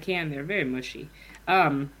 Because in the can they're very mushy.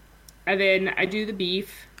 And then I do the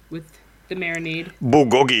beef with the marinade.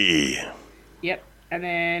 Bulgogi. Yep. And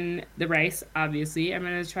then the rice, obviously. I'm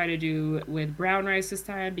going to try to do with brown rice this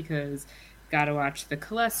time because gotta watch the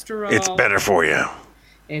cholesterol. It's better for you.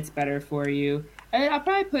 It's better for you. And then I'll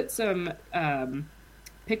probably put some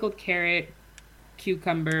pickled carrot,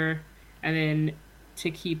 cucumber, and then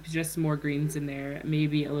to keep just more greens in there,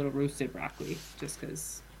 maybe a little roasted broccoli, just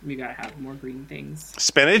because we gotta have more green things.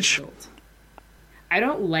 Spinach? I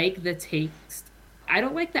don't like the taste. I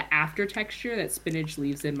don't like the after texture that spinach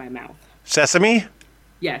leaves in my mouth. Sesame?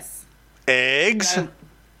 Yes. Eggs?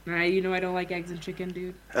 I don't like eggs and chicken,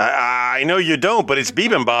 dude. I know you don't, but it's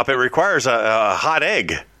bibimbap. It requires a hot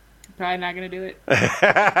egg. Probably not going to do it.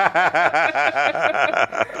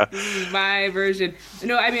 This is my version.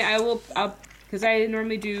 No, I mean, I'll because I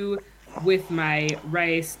normally do with my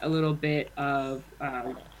rice a little bit of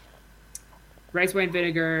rice wine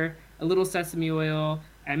vinegar, a little sesame oil.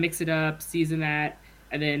 I mix it up, season that,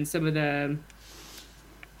 and then some of the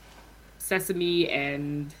sesame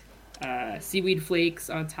and seaweed flakes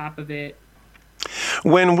on top of it.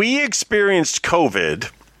 When we experienced COVID,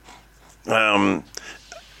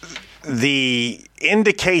 the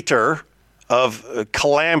indicator of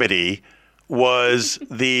calamity was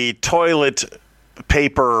the toilet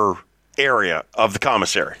paper area of the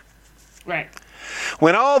commissary. Right.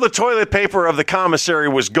 When all the toilet paper of the commissary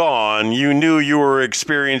was gone, you knew you were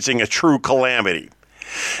experiencing a true calamity.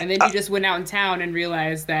 And then you just went out in town and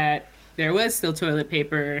realized that there was still toilet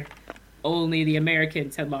paper. Only the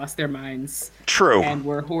Americans had lost their minds. True. And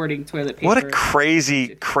were hoarding toilet paper. What a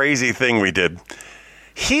crazy, crazy thing we did.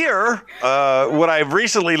 Here, what I've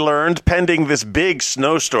recently learned, pending this big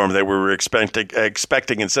snowstorm that we were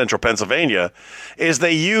expecting in central Pennsylvania, is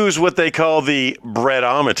they use what they call the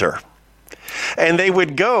breadometer. And they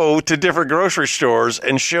would go to different grocery stores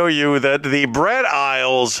and show you that the bread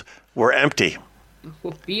aisles were empty.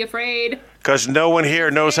 Be afraid. Because no one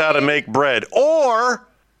here knows how to make bread. Or,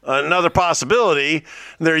 another possibility,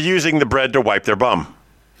 they're using the bread to wipe their bum.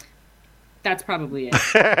 That's probably it.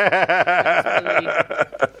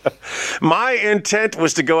 My intent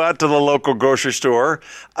was to go out to the local grocery store.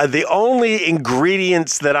 The only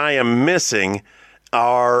ingredients that I am missing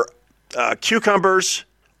are cucumbers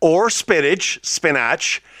or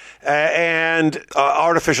spinach, and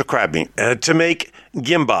artificial crab meat to make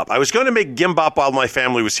gimbap. I was going to make gimbap while my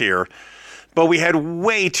family was here, but we had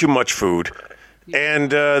way too much food. And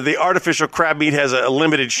the artificial crab meat has a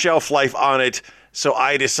limited shelf life on it, so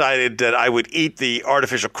I decided that I would eat the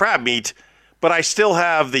artificial crab meat, but I still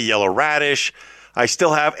have the yellow radish. I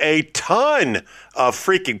still have a ton of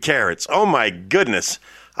freaking carrots. Oh, my goodness.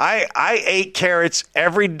 I ate carrots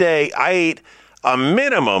every day. I ate a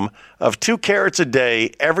minimum of 2 carrots a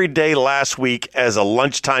day every day last week as a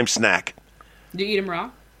lunchtime snack. Do you eat them raw?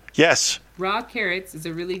 Yes. Raw carrots is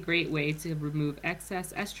a really great way to remove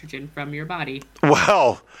excess estrogen from your body.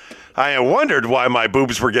 Well, I wondered why my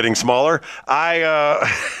boobs were getting smaller.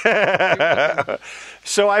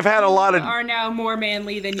 So I've had a lot of... You are now more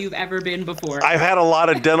manly than you've ever been before. I've had a lot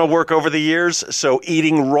of dental work over the years, so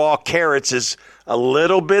eating raw carrots is a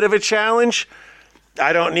little bit of a challenge.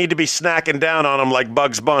 I don't need to be snacking down on them like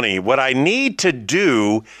Bugs Bunny. What I need to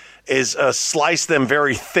do is slice them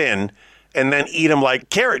very thin and then eat them like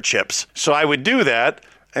carrot chips. So I would do that,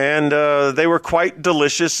 and they were quite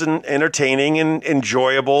delicious and entertaining and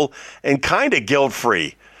enjoyable and kind of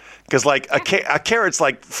guilt-free. Because like a carrot's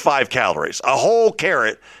like 5 calories. A whole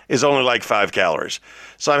carrot is only like 5 calories.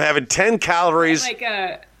 So I'm having 10 calories.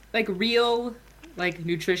 Like real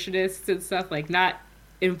nutritionists and stuff, like not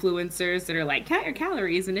influencers that are like, count your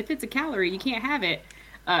calories, and if it's a calorie, you can't have it.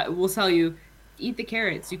 We'll tell you, eat the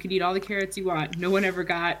carrots. You can eat all the carrots you want. No one ever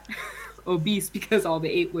got obese because all they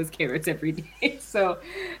ate was carrots every day. So,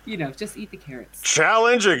 just eat the carrots.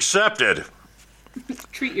 Challenge accepted.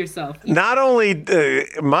 Treat yourself. Not only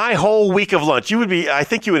my whole week of lunch, I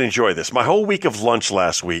think you would enjoy this. My whole week of lunch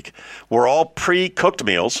last week were all pre-cooked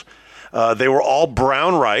meals. They were all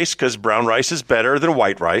brown rice, because brown rice is better than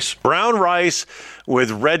white rice. Brown rice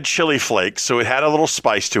with red chili flakes, so it had a little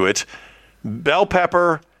spice to it. Bell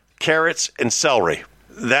pepper, carrots, and celery.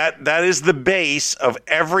 That is the base of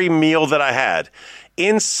every meal that I had.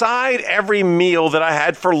 Inside every meal that I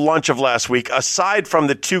had for lunch of last week, aside from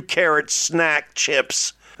the 2 carrot snack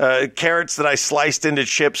chips, carrots that I sliced into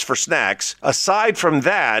chips for snacks, aside from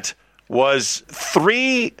that was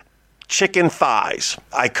 3 chicken thighs.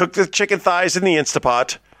 I cooked the chicken thighs in the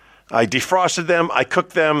Instapot. I defrosted them. I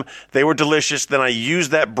cooked them. They were delicious. Then I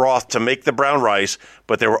used that broth to make the brown rice,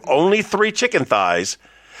 but there were only 3 chicken thighs.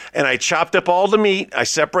 And I chopped up all the meat, I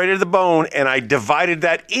separated the bone, and I divided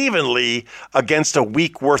that evenly against a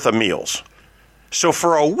week worth of meals. So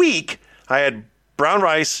for a week, I had brown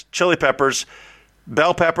rice, chili peppers,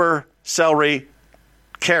 bell pepper, celery,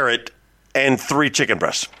 carrot, and 3 chicken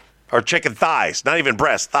breasts. Or chicken thighs, not even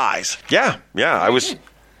breasts, thighs. Yeah, I was...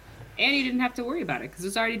 And you didn't have to worry about it, because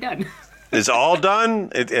it's already done. It's all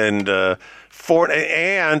done, and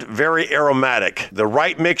very aromatic. The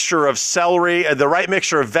right mixture of celery, the right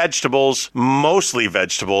mixture of vegetables, mostly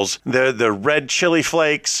vegetables, the red chili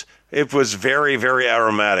flakes. It was very, very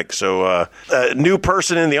aromatic. So a new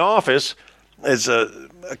person in the office is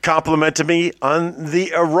complimented me on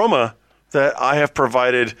the aroma that I have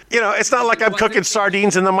provided. It's not like I'm cooking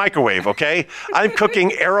sardines in the microwave, okay? I'm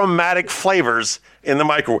cooking aromatic flavors in the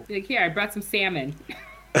microwave. Like, here, I brought some salmon.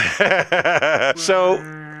 So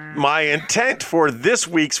my intent for this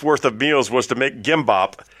week's worth of meals was to make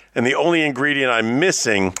gimbap and the only ingredient I'm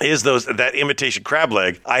missing is that imitation crab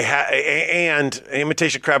leg. And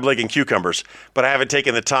imitation crab leg and cucumbers, but I haven't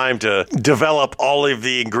taken the time to develop all of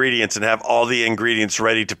the ingredients and have all the ingredients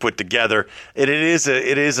ready to put together. It is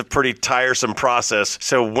a pretty tiresome process.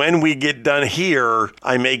 So when we get done here,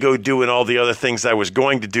 I may go doing all the other things I was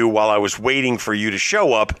going to do while I was waiting for you to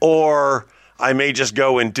show up, or I may just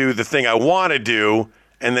go and do the thing I want to do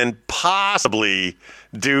and then possibly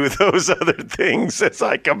do those other things as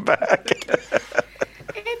I come back.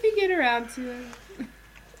 If you get around to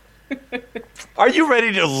it. Are you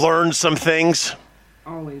ready to learn some things?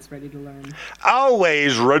 Always ready to learn.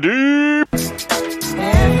 Always ready.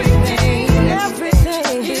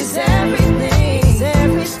 Everything is everything.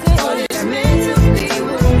 What it's meant to be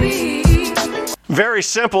will be. Very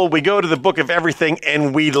simple. We go to the book of everything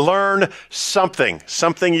and we learn something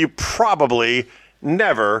you probably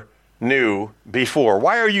never knew before.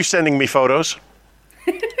 Why are you sending me photos?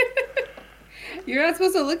 You're not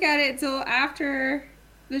supposed to look at it until after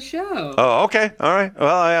the show. Oh, okay. All right.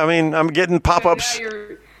 Well, I mean, I'm getting pop-ups.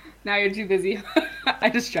 Now you're too busy. I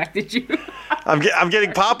distracted you. I'm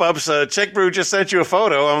getting pop-ups. Chick Brew just sent you a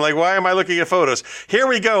photo. I'm like, why am I looking at photos? Here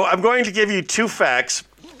we go. I'm going to give you 2 facts.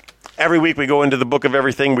 Every week we go into the book of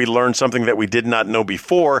everything. We learn something that we did not know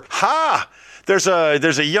before. Ha! There's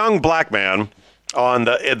a young black man on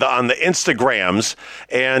the Instagrams,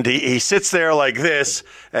 and he sits there like this,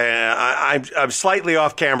 and I'm slightly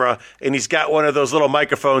off camera, and he's got one of those little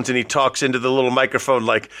microphones, and he talks into the little microphone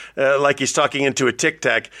like he's talking into a Tic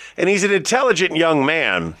Tac, and he's an intelligent young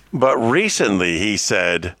man, but recently he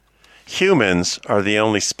said, humans are the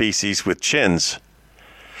only species with chins.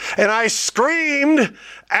 And I screamed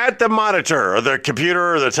at the monitor or the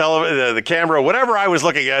computer or the camera, whatever I was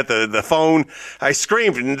looking at, the phone. I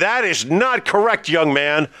screamed, that is not correct, young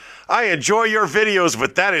man. I enjoy your videos,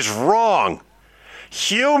 but that is wrong.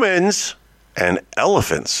 Humans and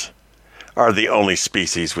elephants are the only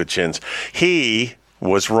species with chins. He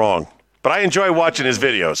was wrong, but I enjoy watching his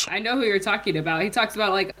videos. I know who you're talking about. He talks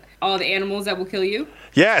about like all the animals that will kill you.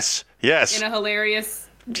 Yes. In a hilarious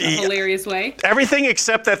way. Everything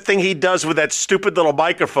except that thing he does with that stupid little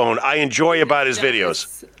microphone, I enjoy about his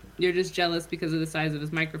videos. You're just jealous because of the size of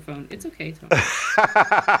his microphone. It's okay, Tony.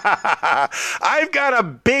 I've got a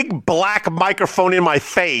big black microphone in my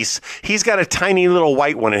face. He's got a tiny little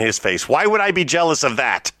white one in his face. Why would I be jealous of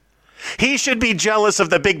that? He should be jealous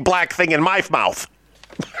of the big black thing in my mouth.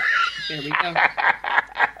 There we go.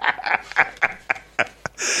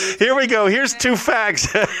 Here we go. Here's 2 facts.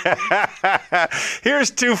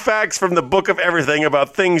 Here's 2 facts from the book of everything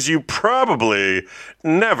about things you probably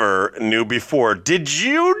never knew before. Did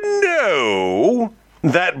you know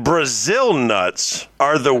that Brazil nuts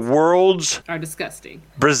are disgusting.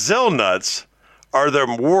 Brazil nuts are the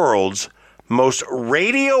world's most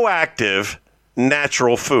radioactive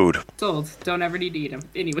natural food? Sold. Don't ever need to eat them.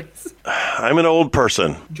 Anyways. I'm an old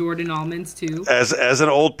person. Jordan almonds too. As an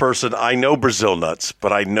old person, I know Brazil nuts,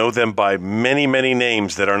 but I know them by many, many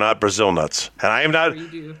names that are not Brazil nuts. And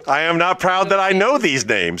I am not proud that I know these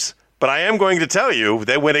names, but I am going to tell you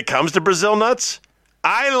that when it comes to Brazil nuts,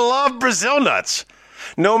 I love Brazil nuts.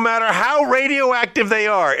 No matter how radioactive they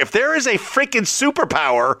are, if there is a freaking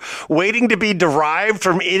superpower waiting to be derived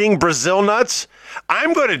from eating Brazil nuts,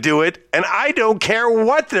 I'm going to do it, and I don't care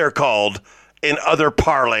what they're called in other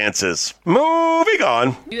parlances. Moving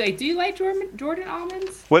on. Do you like Jordan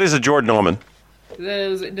almonds? What is a Jordan almond?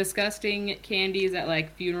 Those disgusting candies at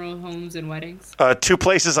like funeral homes and weddings. 2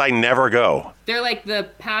 places I never go. They're like the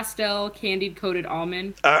pastel candied coated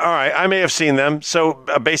almond. All right, I may have seen them. So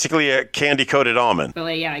basically a candy coated almond. But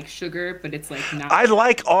like sugar, but it's like not. I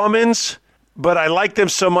like almonds, but I like them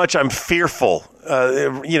so much I'm fearful.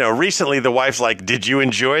 Recently the wife's like, did you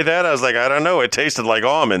enjoy that? I was like, I don't know. It tasted like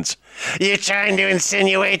almonds. You trying to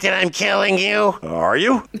insinuate that I'm killing you? Are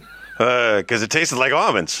you? Because it tasted like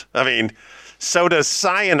almonds. I mean, so does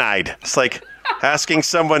cyanide. It's like asking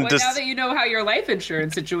someone. Well, now that you know how your life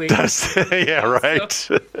insurance situation is. Yeah, right.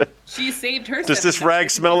 So she saved her. Does this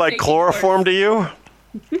rag smell like chloroform to you?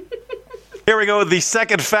 Here we go. The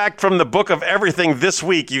second fact from the book of everything this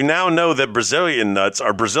week. You now know that Brazil nuts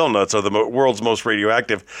are the world's most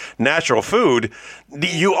radioactive natural food.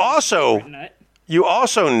 You also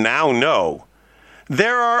now know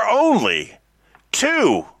there are only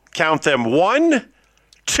 2, count them, 1,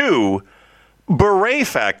 2 beret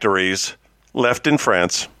factories left in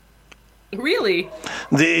France. Really?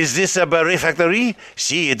 Is this a beret factory?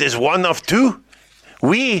 See, it is one of 2.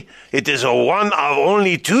 Oui, it is one of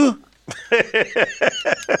only 2.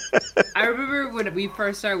 I remember when we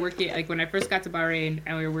first started working, like when I first got to Bahrain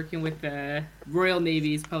and we were working with the Royal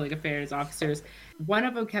Navy's public affairs officers, one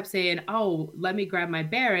of them kept saying, "Oh, let me grab my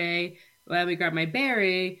beret, let me grab my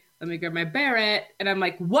beret, let me grab my beret." And I'm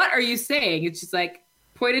like, "What are you saying?" And she's like,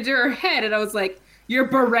 pointed to her head, and I was like, "Your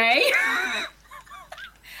beret?"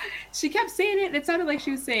 She kept saying it, and it sounded like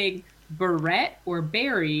she was saying beret or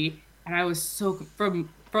berry, and I was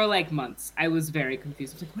for like months, I was very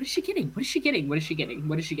confused. I was like, what is she getting? What is she getting? What is she getting?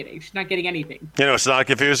 What is she getting? She's not getting anything. You know, it's not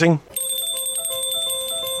confusing.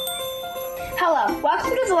 Hello,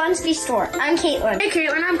 welcome to the Lunsby store. I'm Caitlin. Hey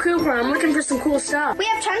Caitlin, I'm Cooper. I'm looking for some cool stuff. We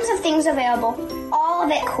have tons of things available, all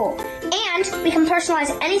of it cool. And we can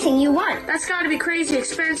personalize anything you want. That's gotta be crazy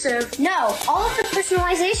expensive. No, all of the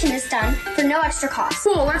personalization is done for no extra cost.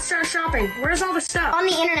 Cool, let's start shopping. Where's all the stuff? On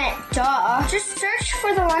the internet, duh. Just search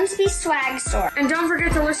for the Lunsby swag store. And don't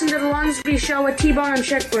forget to listen to the Lunsby show with T-Bone and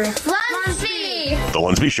Chick Brew. Lunsby! The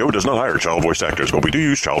Lunsby Show does not hire child voice actors, but we do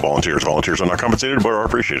use child volunteers. Volunteers are not compensated but are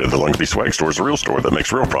appreciated. The Lunsby Swag Store is a real store that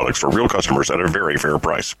makes real products for real customers at a very fair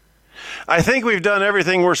price. I think we've done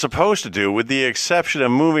everything we're supposed to do, with the exception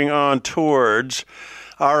of moving on towards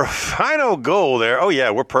our final goal there. Oh, yeah,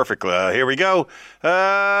 we're perfect. Here we go.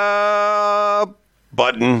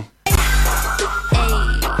 Button.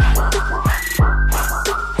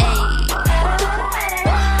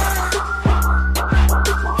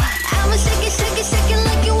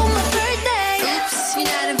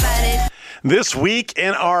 This week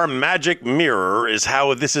in our magic mirror is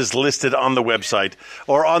how this is listed on the website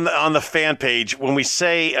or on the fan page. When we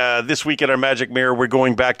say this week in our magic mirror, we're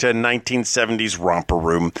going back to 1970s Romper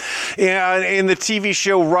Room. In the TV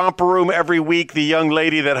show Romper Room, every week the young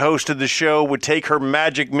lady that hosted the show would take her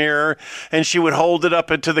magic mirror and she would hold it up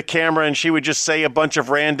into the camera and she would just say a bunch of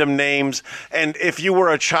random names. And if you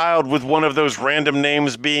were a child with one of those random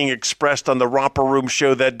names being expressed on the Romper Room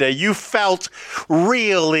show that day, you felt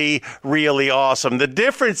really, really awesome. The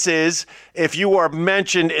difference is, if you are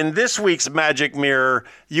mentioned in this week's Magic Mirror,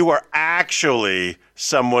 you are actually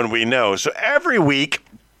someone we know. So every week,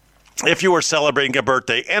 if you are celebrating a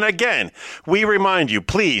birthday, and again, we remind you,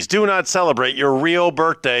 please do not celebrate your real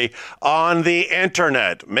birthday on the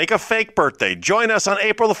internet. Make a fake birthday. Join us on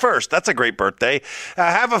April the 1st. That's a great birthday.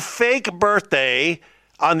 Have a fake birthday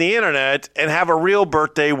on the internet and have a real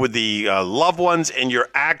birthday with the loved ones in your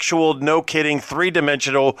actual, no kidding,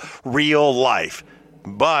 three-dimensional real life.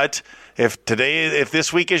 But if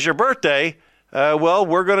this week is your birthday, well,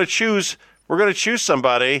 we're going to choose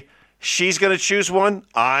somebody. She's going to choose one.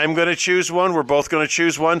 I'm going to choose one. We're both going to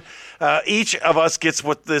choose one. Each of us gets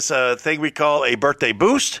what this thing we call a birthday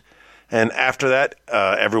boost. And after that,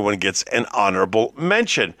 everyone gets an honorable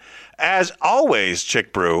mention. As always,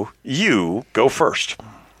 Chick Brew, you go first.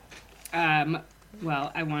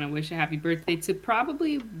 Well, I want to wish a happy birthday to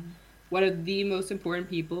probably one of the most important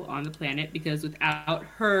people on the planet, because without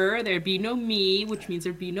her, there'd be no me, which means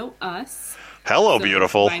there'd be no us. Hello, so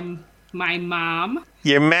beautiful. My mom.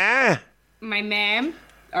 Your ma? My mom,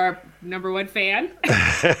 our number one fan.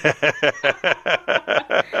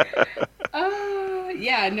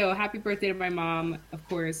 Happy birthday to my mom, of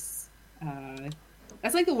course.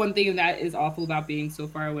 That's like the one thing that is awful about being so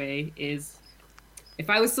far away is if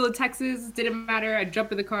I was still in Texas, it didn't matter. I'd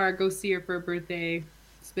jump in the car, go see her for her birthday,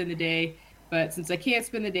 spend the day. But since I can't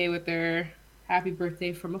spend the day with her, happy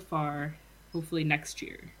birthday from afar. Hopefully next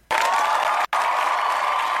year.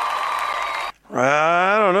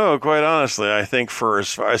 I don't know, quite honestly. I think for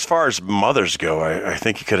as far as mothers go, I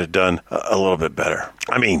think you could have done a little bit better.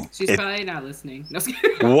 I mean, she's probably not listening. No,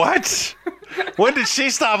 what? When did she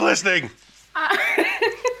stop listening?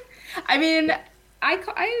 I mean,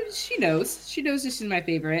 she knows. She knows this is my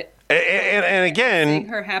favorite. And again, I sang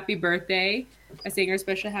her happy birthday. I sang her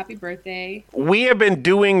special happy birthday. We have been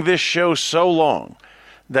doing this show so long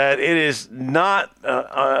that it is not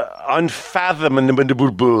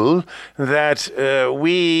unfathomable that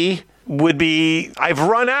we would be. I've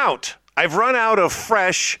run out of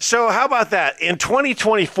fresh. So how about that? In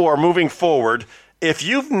 2024, moving forward, if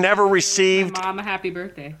you've never received my mom a happy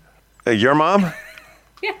birthday. Your mom?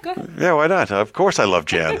 Yeah, go ahead. Yeah, why not? Of course I love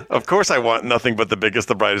Jan. Of course I want nothing but the biggest,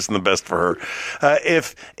 the brightest, and the best for her.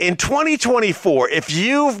 If in 2024, if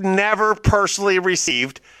you've never personally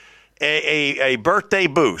received a birthday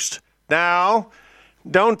boost, now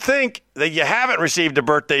don't think that you haven't received a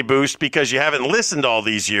birthday boost because you haven't listened all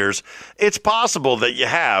these years. It's possible that you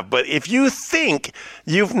have, but if you think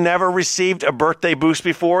you've never received a birthday boost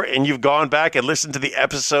before and you've gone back and listened to the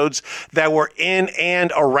episodes that were in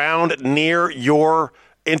and around near your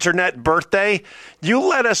internet birthday, you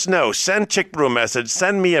let us know. Send Chick Brew a message,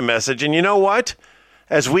 send me a message, and you know what?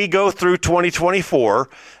 as we go through 2024,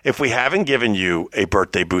 if we haven't given you a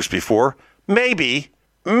birthday boost before, maybe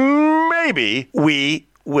we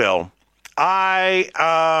will.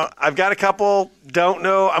 I've got a couple. Don't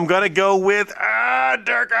know. I'm going to go with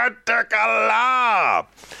Durka.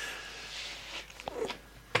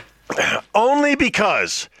 Only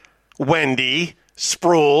because, Wendy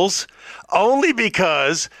Sprules, only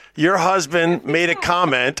because your husband made a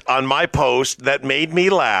comment on my post that made me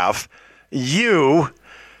laugh, you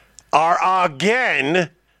are again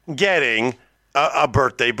getting a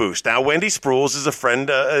birthday boost. Now, Wendy Sprules is a friend,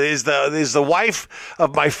 is the wife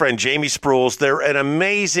of my friend Jamie Sprules. They're an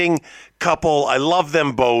amazing couple. I love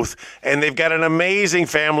them both, and they've got an amazing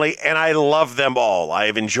family, and I love them all. I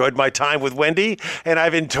have enjoyed my time with Wendy, and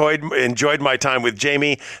I've enjoyed my time with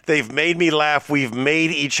Jamie. They've made me laugh. We've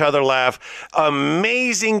made each other laugh.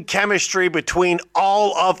 Amazing chemistry between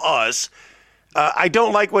all of us. I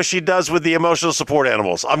don't like what she does with the emotional support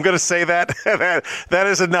animals. I'm going to say that. that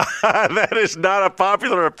is not a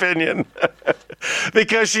popular opinion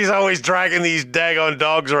because she's always dragging these daggone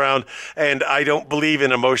dogs around, and I don't believe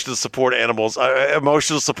in emotional support animals.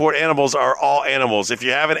 Emotional support animals are all animals. If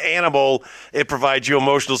you have an animal, it provides you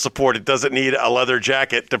emotional support. It doesn't need a leather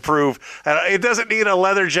jacket to prove. It doesn't need a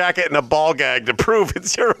leather jacket and a ball gag to prove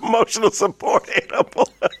it's your emotional support animal.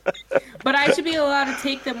 But I should be allowed to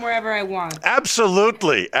take them wherever I want.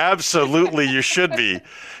 Absolutely, you should be.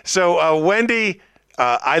 So, Wendy,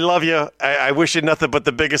 I love you. I wish you nothing but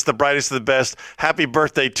the biggest, the brightest, the best. Happy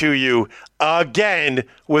birthday to you again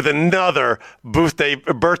with another birthday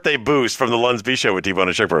boost from the Lunsby Show with T-Bone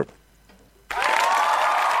and Chickbrew.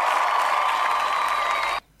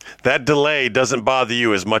 That delay doesn't bother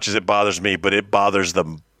you as much as it bothers me, but it bothers the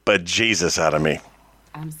bejesus out of me.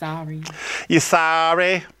 I'm sorry. You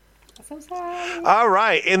sorry? So sorry. All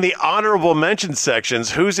right. In the honorable mentions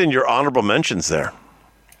sections, who's in your honorable mentions there?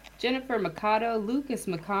 Jennifer Mikado, Lucas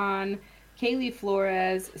McCon, Kaylee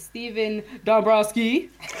Flores, Stephen Dombrowski.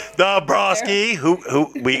 Dombrowski,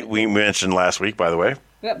 who we mentioned last week, by the way.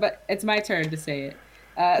 But it's my turn to say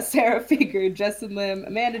it. Sarah Figure, Justin Lim,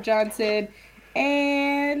 Amanda Johnson,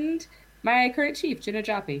 and my current chief, Jenna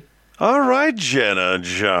Joppi. All right, Jenna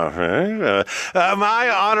Joppi. My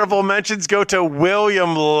honorable mentions go to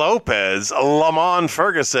William Lopez, Lamont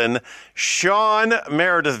Ferguson, Sean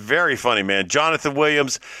Meredith, very funny man, Jonathan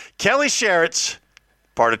Williams, Kelly Sherritts,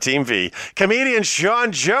 part of Team V, comedian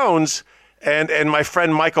Sean Jones, and my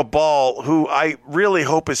friend Michael Ball, who I really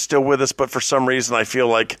hope is still with us, but for some reason I feel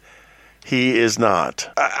like he is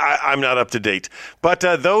not. I'm not up to date. But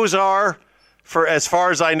those are... for as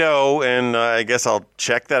far as I know, and I guess I'll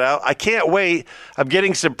check that out. I can't wait. I'm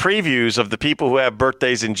getting some previews of the people who have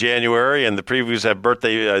birthdays in January and the previews have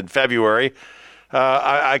birthday in February.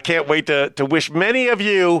 I can't wait to wish many of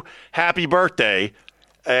you happy birthday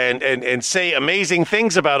and say amazing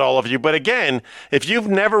things about all of you. But again, if you've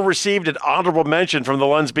never received an honorable mention from the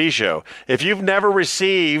Lunsby Show, if you've never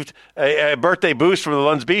received a birthday boost from the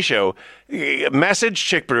Lunsby Show, message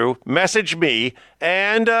Chick Brew, message me,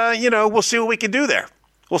 and we'll see what we can do there.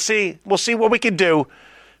 We'll see what we can do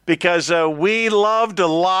because we love to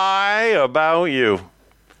lie about you.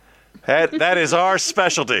 That is our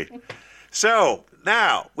specialty. So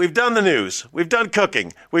now we've done the news, we've done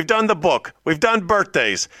cooking, we've done the book, we've done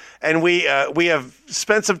birthdays, and we have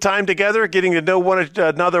spent some time together getting to know one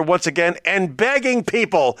another once again and begging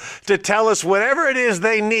people to tell us whatever it is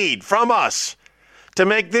they need from us to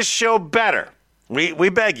make this show better. We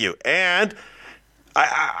beg you, and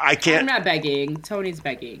I can't. I'm not begging. Tony's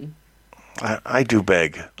begging. I do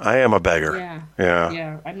beg. I am a beggar.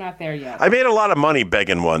 Yeah. I'm not there yet. I made a lot of money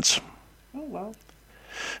begging once. Oh well.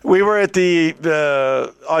 We were at the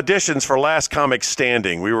auditions for Last Comic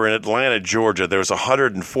Standing. We were in Atlanta, Georgia. There was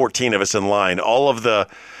 114 of us in line. All of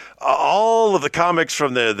the comics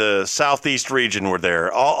from the Southeast region were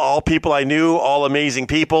there. All people I knew, all amazing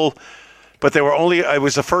people. But it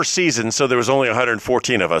was the first season, so there was only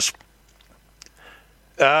 114 of us.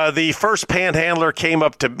 The first panhandler came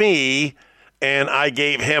up to me, and I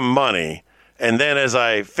gave him money. And then as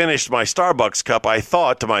I finished my Starbucks cup, I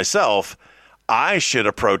thought to myself, I should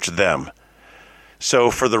approach them. So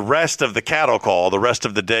for the rest of the cattle call, the rest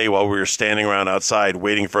of the day while we were standing around outside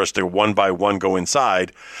waiting for us to one by one go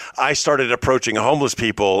inside, I started approaching homeless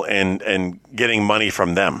people and getting money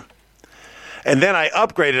from them. And then I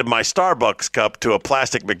upgraded my Starbucks cup to a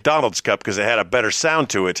plastic McDonald's cup because it had a better sound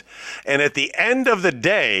to it. And at the end of the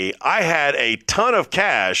day, I had a ton of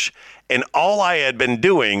cash, and all I had been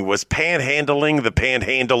doing was panhandling the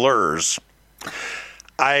panhandlers.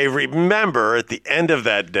 I remember at the end of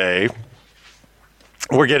that day,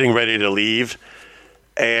 we're getting ready to leave,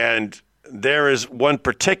 and there is one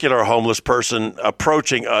particular homeless person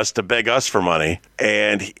approaching us to beg us for money.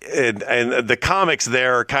 And the comics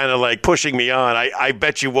there are kind of like pushing me on. I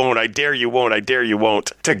bet you won't. I dare you won't. I dare you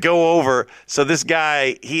won't. To go over. So this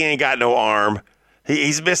guy, he ain't got no arm.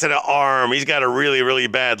 He's missing an arm. He's got a really, really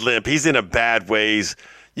bad limp. He's in a bad way. He's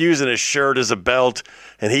using his shirt as a belt.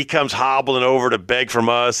 And he comes hobbling over to beg from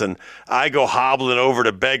us. And I go hobbling over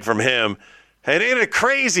to beg from him. And in a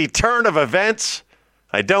crazy turn of events,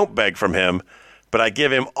 I don't beg from him, but I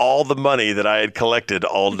give him all the money that I had collected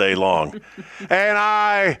all day long. And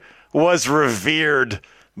I was revered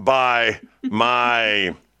by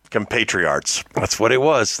my compatriots. That's what it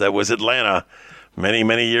was. That was Atlanta many,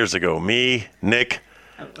 many years ago. Me, Nick,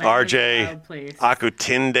 RJ,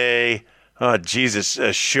 Akutinde, oh, Jesus,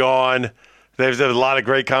 Sean. There's a lot of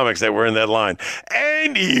great comics that were in that line.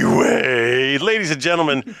 Anyway, ladies and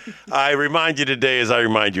gentlemen, I remind you today, as I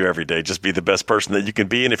remind you every day, just be the best person that you can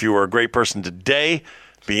be. And if you are a great person today,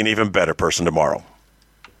 be an even better person tomorrow.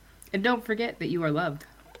 And don't forget that you are loved.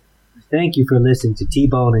 Thank you for listening to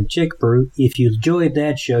T-Bone and Chick Brew. If you enjoyed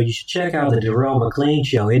that show, you should check out the Darrell McClain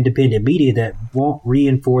Show, independent media that won't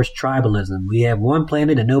reinforce tribalism. We have one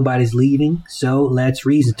planet and nobody's leaving, so let's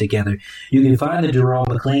reason together. You can find the Darrell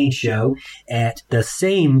McClain Show at the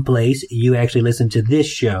same place you actually listen to this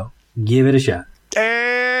show. Give it a shot.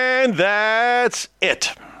 And that's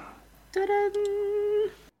it. Ta-da!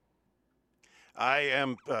 I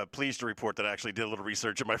am pleased to report that I actually did a little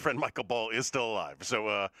research, and my friend Michael Ball is still alive. So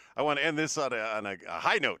I want to end this on a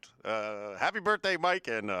high note. Happy birthday, Mike,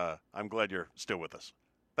 and I'm glad you're still with us.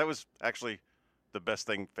 That was actually the best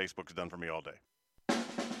thing Facebook's done for me all day.